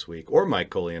metaphorically this week, or Mike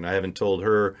Colian. I haven't told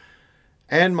her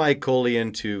and Mike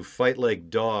Colian to fight like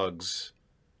dogs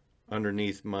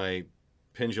underneath my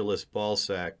pendulous ball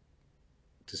sack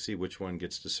to see which one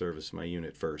gets to service my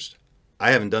unit first.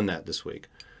 I haven't done that this week.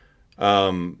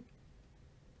 Okay,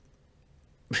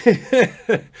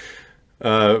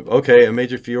 a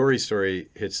major Fiore story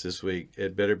hits this week.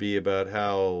 It better be about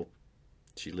how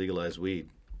she legalized weed.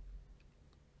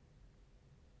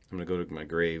 I'm going to go to my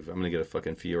grave. I'm going to get a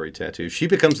fucking Fiore tattoo. She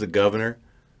becomes the governor.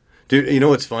 Dude, you know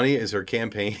what's funny is her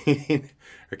campaign,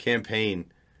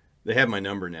 they have my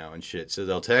number now and shit. So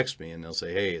they'll text me and they'll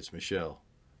say, hey, it's Michelle.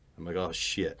 I'm like, oh,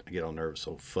 shit. I get all nervous.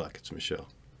 Oh, fuck, it's Michelle.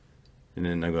 And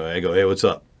then I go, hey, what's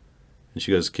up? And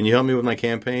she goes, can you help me with my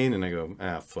campaign? And I go,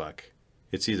 fuck.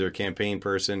 It's either a campaign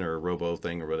person or a robo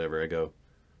thing or whatever. I go,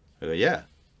 yeah,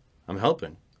 I'm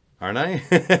helping, aren't I?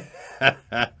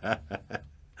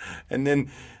 And then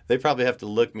they probably have to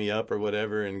look me up or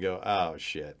whatever and go, oh,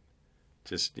 shit.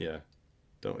 Just, yeah.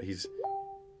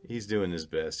 He's doing his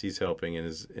best. He's helping in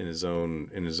his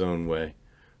own way.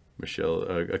 Michelle,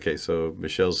 okay, so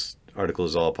Michelle's article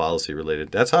is all policy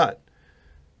related. That's hot.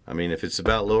 I mean, if it's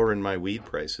about lowering my weed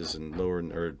prices and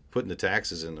or putting the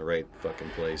taxes in the right fucking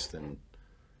place, then,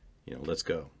 let's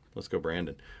go. Let's go,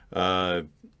 Brandon. I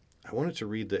wanted to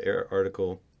read the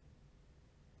article.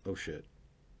 Oh, shit.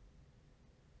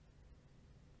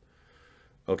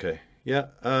 Okay. Yeah.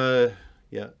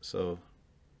 So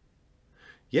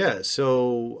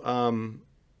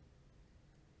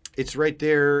it's right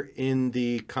there in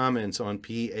the comments on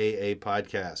PAA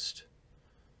podcast.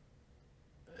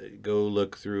 Go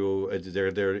look through.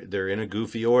 They're in a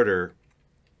goofy order.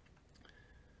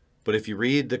 But if you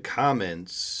read the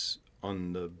comments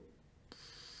on the,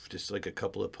 just like a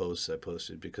couple of posts I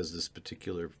posted, because this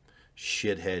particular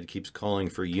shithead keeps calling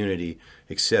for unity,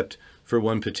 except for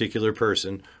one particular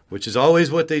person, which is always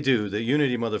what they do. The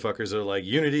unity motherfuckers are like,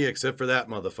 unity except for that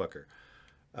motherfucker.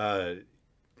 But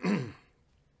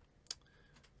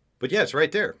yeah, it's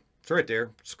right there. It's right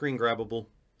there. Screen grabbable.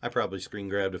 I probably screen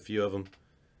grabbed a few of them.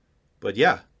 But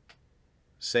yeah,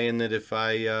 saying that if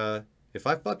I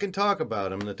fucking talk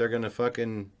about them, that they're gonna hurt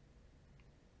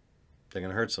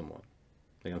someone.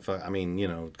 They're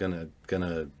gonna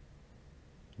gonna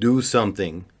do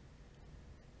something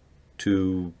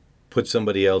to put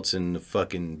somebody else in the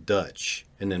fucking Dutch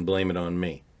and then blame it on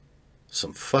me.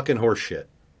 Some fucking horse shit.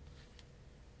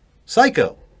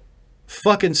 Psycho.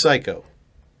 Fucking psycho.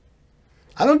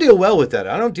 I don't deal well with that.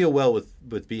 I don't deal well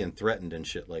with being threatened and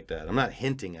shit like that. I'm not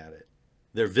hinting at it.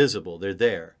 They're visible. They're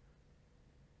there.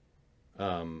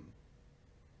 No,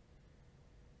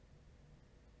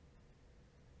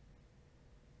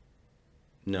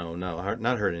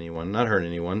 not hurt anyone. Not hurt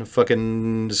anyone.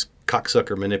 Fucking this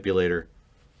cocksucker manipulator.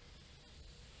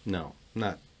 No,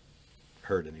 not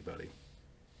hurt anybody.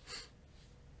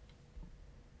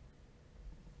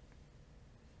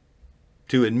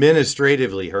 To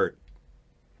administratively hurt.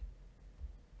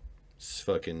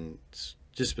 It's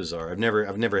just bizarre. I've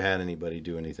never had anybody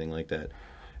do anything like that.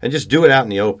 And just do it out in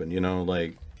the open,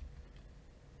 like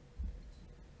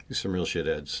some real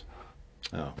shitheads.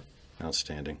 Oh,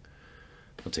 outstanding.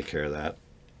 I'll take care of that.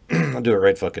 I'll do it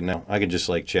right fucking now. I can just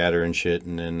like chatter and shit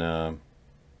and then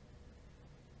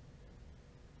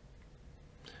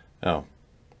oh.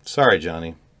 Sorry,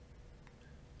 Johnny.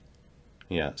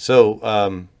 Yeah.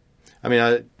 So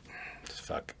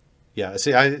fuck. Yeah,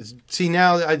 see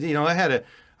now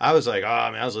I was like,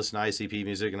 I was listening to ICP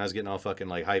music and I was getting all fucking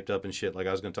like hyped up and shit, like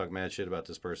I was gonna talk mad shit about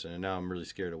this person, and now I'm really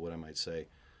scared of what I might say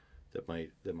that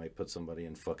might put somebody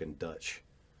in fucking Dutch.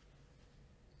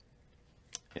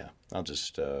 Yeah, I'll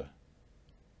just Johnny,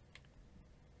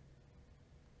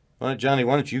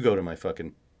 why don't you go to my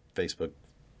fucking Facebook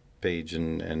page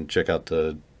and check out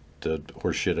the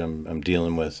horse shit I'm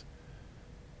dealing with.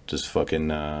 Just fucking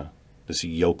this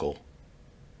yokel.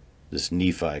 This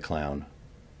Nephi clown.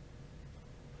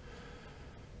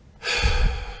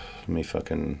 Let me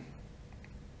fucking...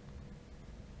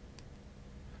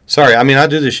 Sorry, I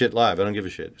do this shit live. I don't give a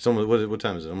shit. It's almost, what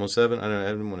time is it? Almost 7? I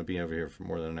didn't want to be over here for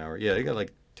more than an hour. Yeah, you got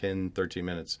like 10, 13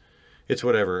 minutes. It's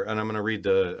whatever. And I'm going to read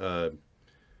the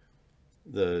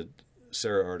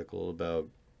Sarah article about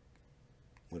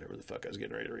whatever the fuck I was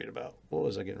getting ready to read about. What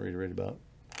was I getting ready to read about?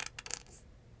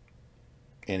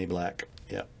 Annie Black.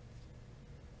 Yeah.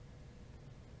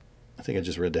 I think I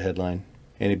just read the headline.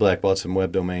 Annie Black bought some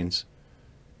web domains.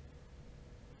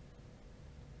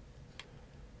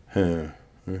 Okay.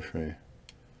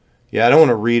 Yeah, I don't want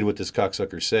to read what this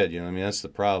cocksucker said, that's the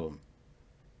problem.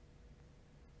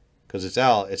 Because it's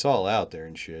all out there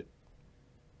and shit.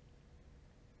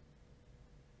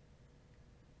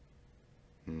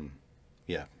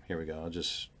 Yeah, here we go. I'll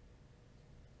just...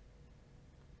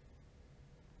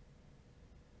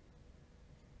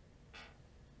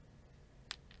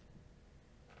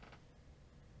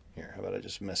 Here, how about I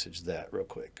just message that real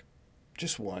quick?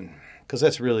 Just one. Because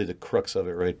that's really the crux of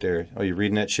it right there. Oh, you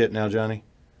reading that shit now, Johnny?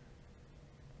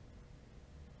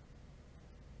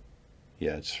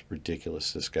 Yeah, it's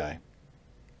ridiculous, this guy.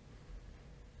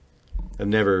 I've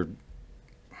never...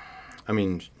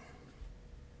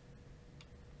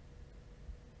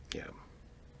 Yeah.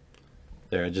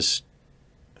 There, I just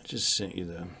sent you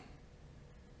the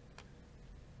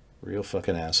real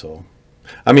fucking asshole.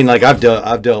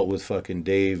 I've dealt with fucking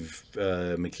Dave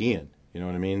McKeon. You know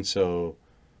what I mean? So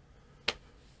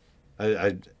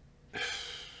I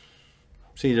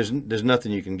see. There's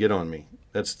nothing you can get on me.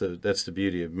 That's the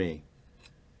beauty of me,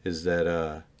 is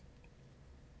that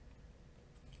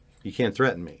you can't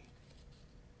threaten me.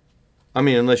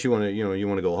 Unless you want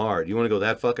to go hard. You want to go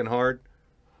that fucking hard.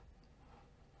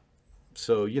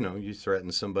 So you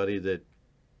threaten somebody that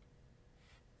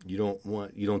you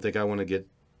don't think I want to get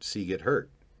hurt,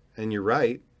 and you're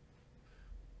right.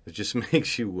 It just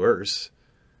makes you worse.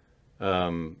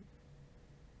 Yeah,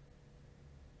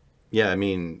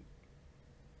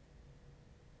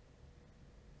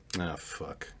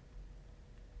 fuck.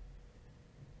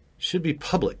 Should be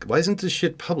public. Why isn't this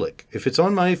shit public? If it's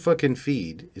on my fucking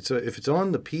feed, if it's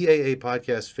on the PAA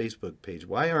Podcast Facebook page,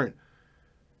 why aren't...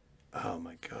 Oh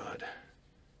my God.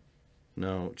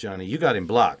 No, Johnny, you got him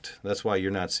blocked. That's why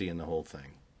you're not seeing the whole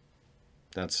thing.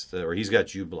 Or he's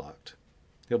got you blocked.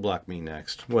 He'll block me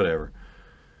next. Whatever.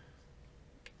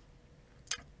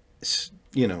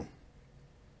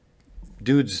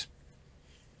 Dude's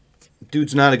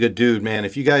Dude's not a good dude, man.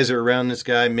 If you guys are around this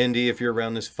guy, Mindy, if you're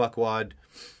around this fuckwad,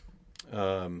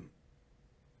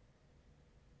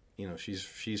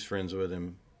 she's friends with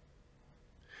him.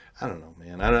 I don't know,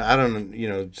 man. I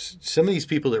don't. Some of these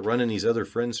people that run in these other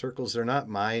friend circles, they're not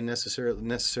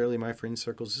necessarily my friend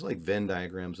circles. It's like Venn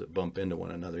diagrams that bump into one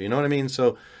another. You know what I mean?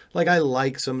 So, like, I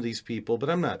like some of these people,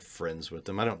 but I'm not friends with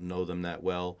them. I don't know them that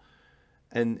well.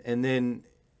 And then,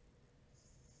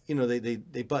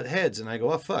 they butt heads, and I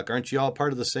go, oh fuck, aren't you all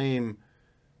part of the same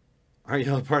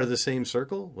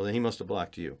circle? Well, then he must have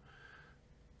blocked you.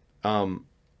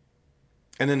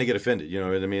 And then they get offended, you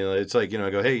know what I mean? It's like, I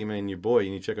go, hey, man, your boy, you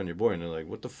need to check on your boy. And they're like,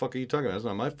 what the fuck are you talking about? That's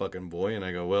not my fucking boy. And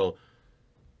I go, well,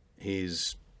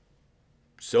 he's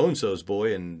so-and-so's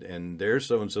boy, and they're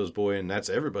so-and-so's boy, and that's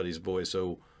everybody's boy.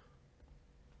 So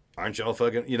aren't y'all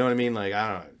fucking, you know what I mean? Like,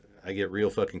 I get real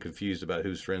fucking confused about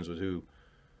who's friends with who.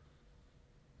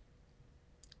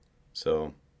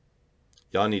 So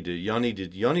y'all need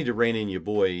to rein in your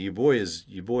boy. Your boy is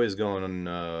going on,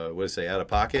 out of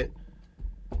pocket.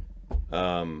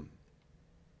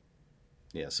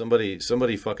 Yeah, somebody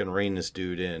fucking rein this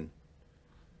dude in.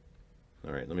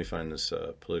 All right, let me find this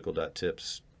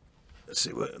political.tips.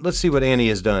 Let's see what Annie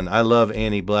has done. I love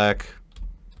Annie Black.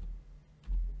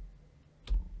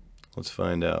 Let's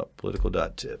find out.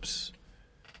 Political.tips.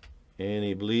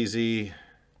 Annie Bleasy.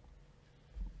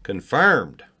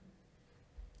 Confirmed.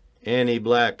 Annie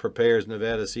Black prepares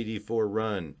Nevada CD4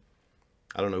 run.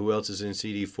 I don't know who else is in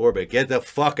CD4, but get the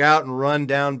fuck out and run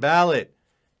down ballot.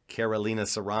 Carolina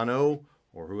Serrano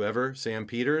or whoever, Sam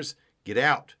Peters, get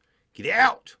out. Get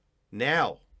out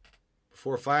now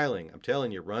before filing. I'm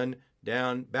telling you, run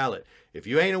down ballot. If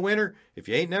you ain't a winner, if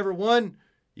you ain't never won,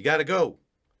 you got to go.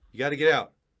 You got to get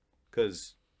out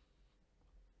because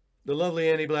the lovely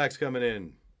Annie Black's coming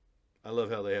in. I love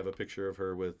how they have a picture of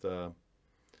her with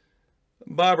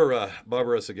Barbara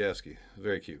Sagowski.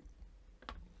 Very cute.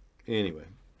 Anyway,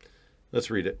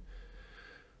 let's read it.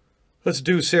 Let's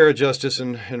do Sarah justice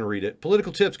and read it.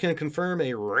 Political Tips can confirm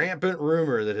a rampant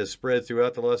rumor that has spread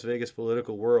throughout the Las Vegas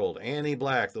political world. Annie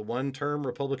Black, the one-term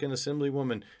Republican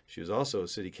Assemblywoman, she was also a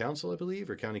city council, I believe,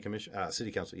 or county commission,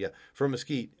 city council, yeah, from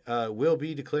Mesquite, will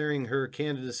be declaring her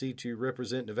candidacy to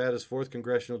represent Nevada's 4th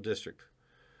Congressional District.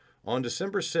 On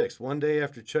December 6th, one day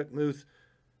after Chuck Muth,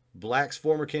 Black's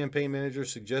former campaign manager,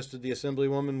 suggested the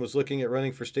Assemblywoman was looking at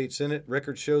running for state senate,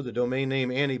 records show the domain name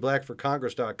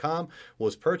AnnieBlackForCongress.com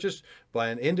was purchased by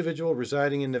an individual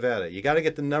residing in Nevada. You got to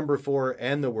get the number 4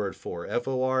 and the word 4,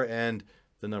 F-O-R and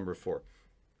the number 4.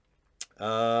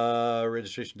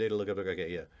 Registration data, look up.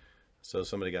 Okay, yeah. So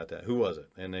somebody got that. Who was it?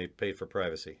 And they paid for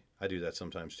privacy. I do that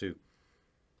sometimes too.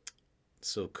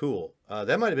 So cool.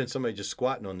 That might have been somebody just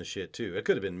squatting on the shit too. It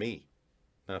could have been me.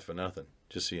 Not for nothing.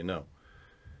 Just so you know.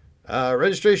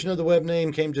 Registration of the web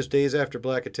name came just days after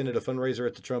Black attended a fundraiser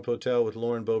at the Trump Hotel with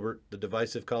Lauren Boebert, the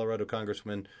divisive Colorado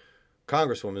congresswoman,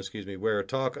 where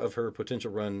talk of her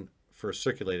potential run first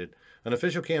circulated. An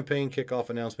official campaign kickoff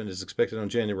announcement is expected on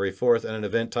January 4th at an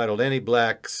event titled Annie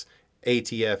Black's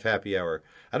ATF Happy Hour.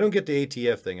 I don't get the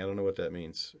ATF thing. I don't know what that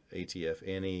means. ATF,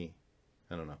 Annie,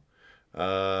 I don't know.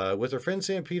 With her friend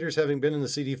Sam Peters having been in the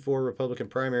CD4 Republican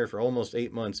primary for almost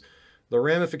 8 months, the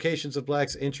ramifications of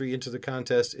Black's entry into the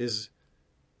contest is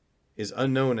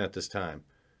unknown at this time.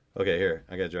 Okay, here.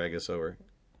 I got to drag this over. It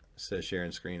says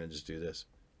sharing screen and just do this.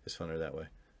 It's funner that way.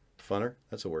 Funner?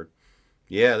 That's a word.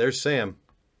 Yeah, there's Sam.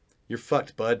 You're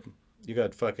fucked, bud. You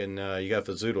got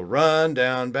Fazzoodle. Run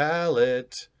down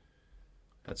ballot.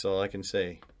 That's all I can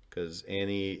say. Because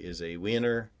Annie is a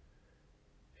winner.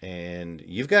 And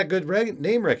you've got good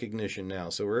name recognition now.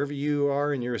 So wherever you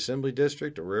are in your assembly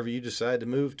district or wherever you decide to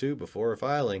move to before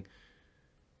filing,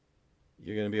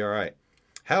 you're going to be all right.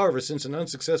 However, since an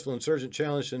unsuccessful insurgent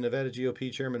challenge to Nevada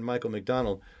GOP Chairman Michael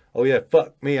McDonald, oh yeah,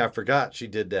 fuck me, I forgot she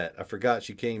did that. I forgot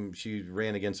she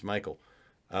ran against Michael.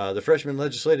 The freshman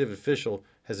legislative official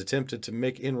has attempted to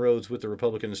make inroads with the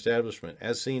Republican establishment,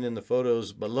 as seen in the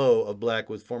photos below of Black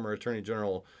with former Attorney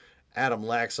General Adam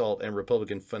Laxalt and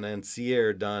Republican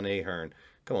financier Don Ahern.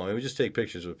 Come on, man, we just take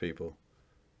pictures with people.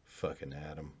 Fucking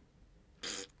Adam.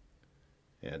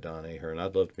 Yeah, Don Ahern.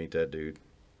 I'd love to meet that dude.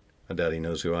 I doubt he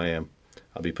knows who I am.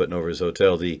 I'll be putting over his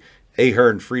hotel, the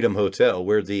Ahern Freedom Hotel,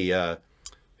 where the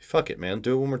fuck it, man.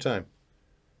 Do it one more time.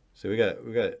 So we got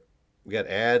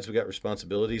ads, we got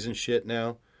responsibilities and shit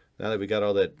now. Now that we got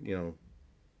all that,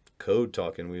 code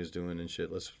talking we was doing and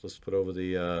shit, let's put over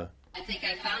the I think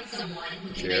I found someone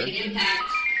who can make an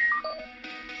impact.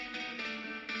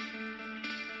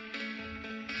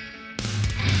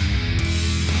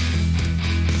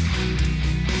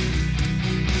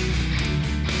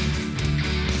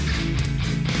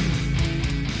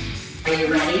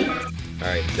 you ready? All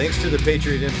right. Thanks to the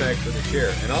Patriot Impact for the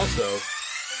chair. And also,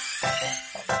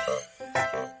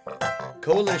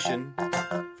 Coalition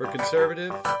for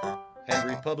Conservative and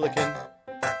Republican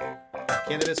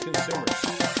Cannabis Consumers.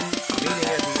 Meeting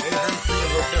at the Ahern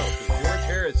Freedom Hotel. Because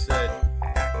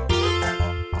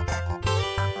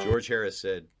George Harris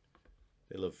said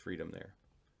they love freedom there.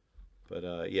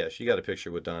 But yeah, she got a picture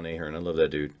with Don Ahern. I love that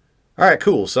dude. All right,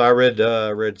 cool. So I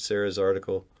read Sarah's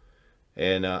article.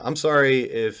 And I'm sorry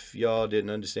if y'all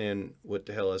didn't understand what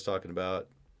the hell I was talking about.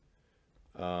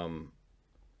 But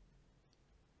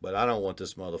I don't want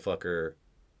this motherfucker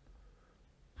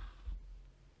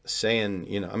saying,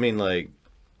 you know, I mean, like,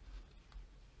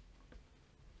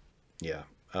 yeah.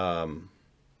 Hang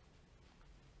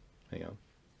on.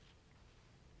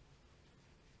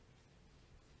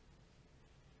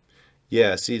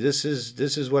 Yeah, see, this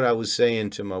is what I was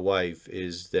saying to my wife,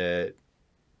 is that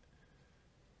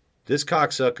this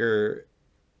cocksucker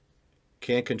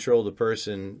can't control the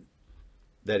person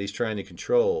that he's trying to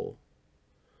control,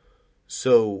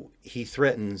 so he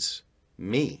threatens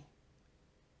me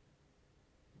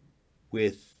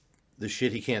with the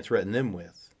shit he can't threaten them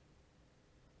with.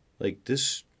 Like,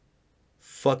 this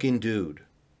fucking dude,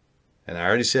 and I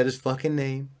already said his fucking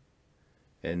name,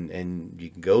 and you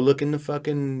can go look in the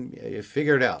fucking,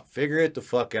 figure it out. Figure it the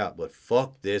fuck out, but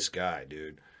fuck this guy,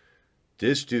 dude.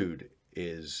 This dude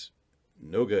is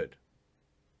no good.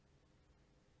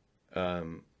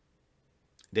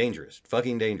 Dangerous.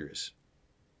 Fucking dangerous.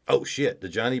 Oh shit, the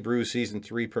Johnny Brew Season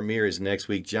 3 premiere is next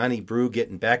week. Johnny Brew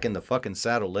getting back in the fucking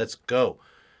saddle. Let's go.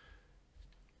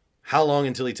 How long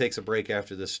until he takes a break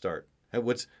after this start?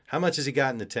 How much has he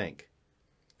got in the tank?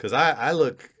 Because I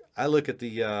look at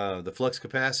the flux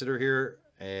capacitor here,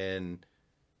 and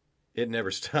it never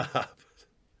stops.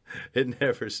 It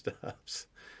never stops.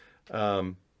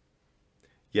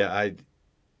 Yeah,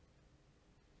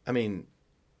 I mean,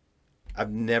 I've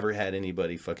never had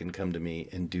anybody fucking come to me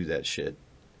and do that shit.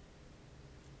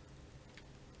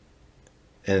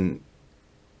 And,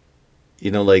 you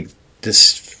know, like,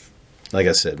 this, like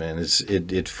I said, man, it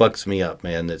fucks me up,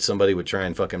 man, that somebody would try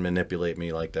and fucking manipulate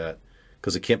me like that.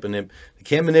 Because they can't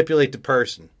manipulate the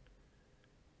person.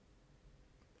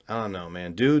 I don't know,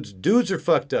 man. Dudes are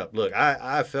fucked up. Look,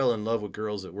 I fell in love with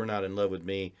girls that were not in love with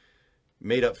me.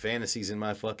 Made up fantasies in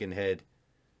my fucking head.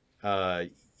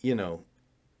 You know,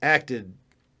 acted,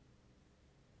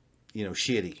 you know,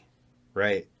 shitty,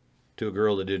 right? To a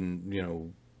girl that didn't, you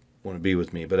know, want to be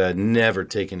with me. But I'd never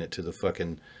taken it to the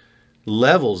fucking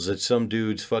levels that some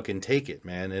dudes fucking take it,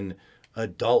 man. And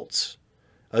adults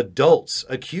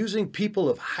accusing people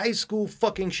of high school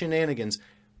fucking shenanigans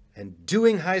and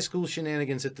doing high school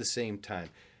shenanigans at the same time.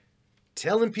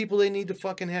 Telling people they need to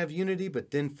fucking have unity,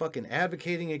 but then fucking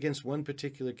advocating against one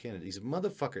particular candidate. These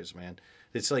motherfuckers, man.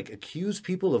 It's like, accuse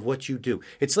people of what you do.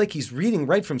 It's like he's reading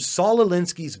right from Saul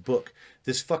Alinsky's book.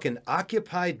 This fucking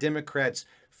Occupy Democrats,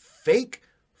 fake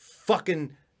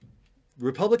fucking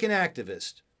Republican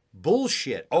activist.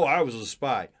 Bullshit. Oh, I was a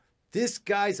spy. This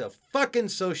guy's a fucking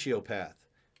sociopath.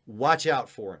 Watch out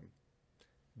for him.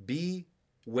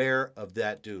 Beware of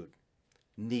that dude.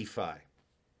 Nephi.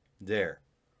 There.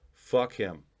 Fuck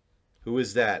him. Who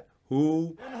is that?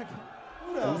 Who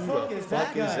the fuck is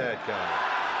that guy?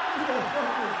 Who the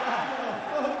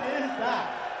fuck is that?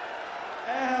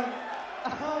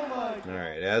 Oh my. All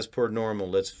right, as per normal,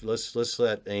 let's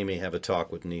let Amy have a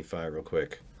talk with Nephi real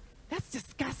quick. That's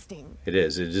disgusting. It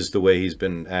is. It is the way he's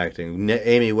been acting.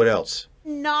 Amy, what else?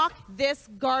 Knock this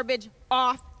garbage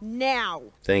off now.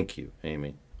 Thank you,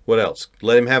 Amy. What else?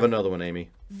 Let him have another one, Amy.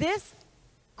 This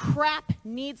crap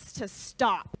needs to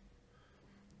stop.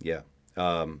 Yeah.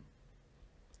 And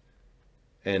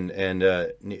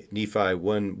Nephi,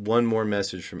 one more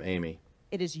message from Amy.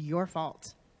 It is your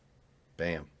fault.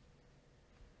 Bam.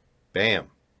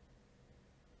 Bam.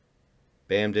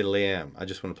 Bam diddly-am. I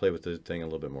just want to play with the thing a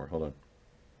little bit more. Hold on.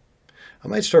 I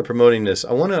might start promoting this.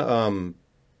 I want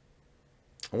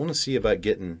to see about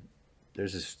getting,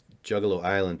 there's this Juggalo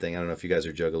Island thing. I don't know if you guys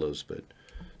are Juggalos, but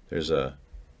there's a,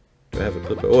 do I have a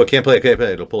clip? Oh, I can't play it.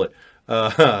 It'll pull it.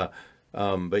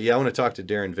 But yeah, I want to talk to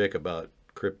Darren Vick about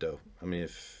crypto. I mean,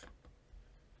 if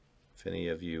any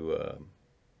of you,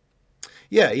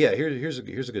 yeah. Here's a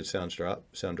good sound drop.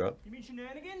 You mean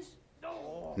shenanigans?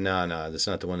 No, that's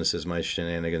not the one that says my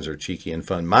shenanigans are cheeky and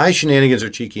fun. My shenanigans are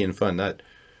cheeky and fun, not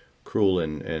cruel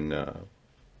and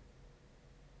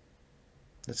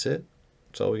that's it.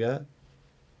 That's all we got.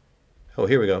 Oh,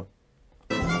 here we go.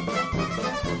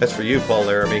 That's for you, Paul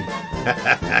Laramie.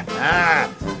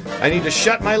 I need to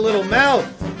shut my little mouth.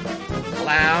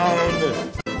 Clown. I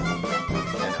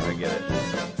know, I get it.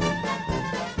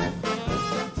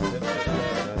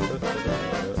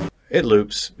 It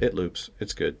loops.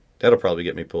 It's good. That'll probably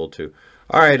get me pulled too.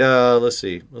 All right, let's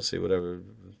see. Whatever.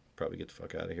 Probably get the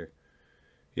fuck out of here.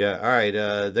 Yeah, all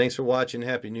right. Thanks for watching.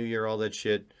 Happy New Year, all that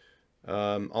shit.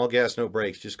 All gas, no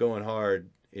brakes. Just going hard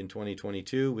in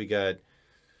 2022. We got,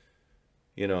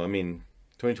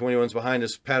 2021's behind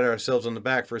us. Pat ourselves on the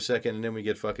back for a second, and then we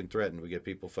get fucking threatened. We get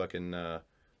people fucking,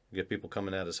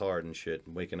 coming at us hard and shit,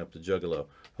 and waking up the juggalo.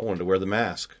 I wanted to wear the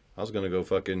mask. I was going to go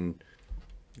fucking,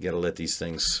 got to let these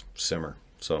things simmer.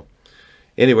 So,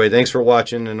 anyway, thanks for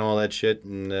watching and all that shit.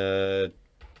 And,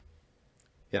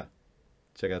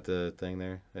 check out the thing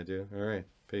there. I do. All right.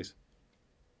 Peace.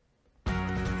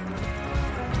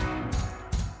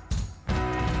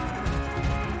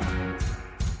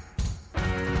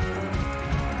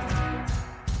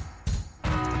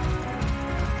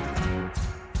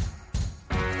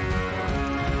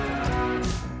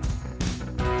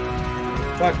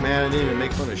 Fuck, man. I didn't even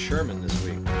make fun of Sherman this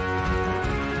week.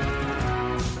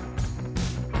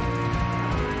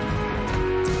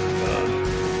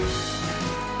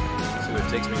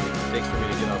 Takes for me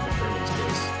to get off of Sherman's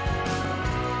case.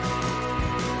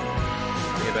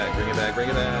 Bring it back.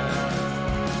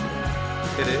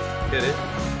 Hit it.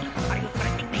 Are you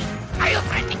threatening me? Are you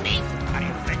threatening me? Are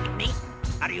you threatening me?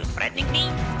 Are you threatening me?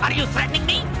 Are you threatening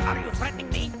me? Are you threatening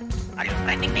me? Are you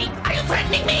threatening me? Are you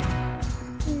threatening me?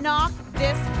 Knock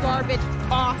this garbage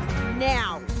off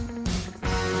now.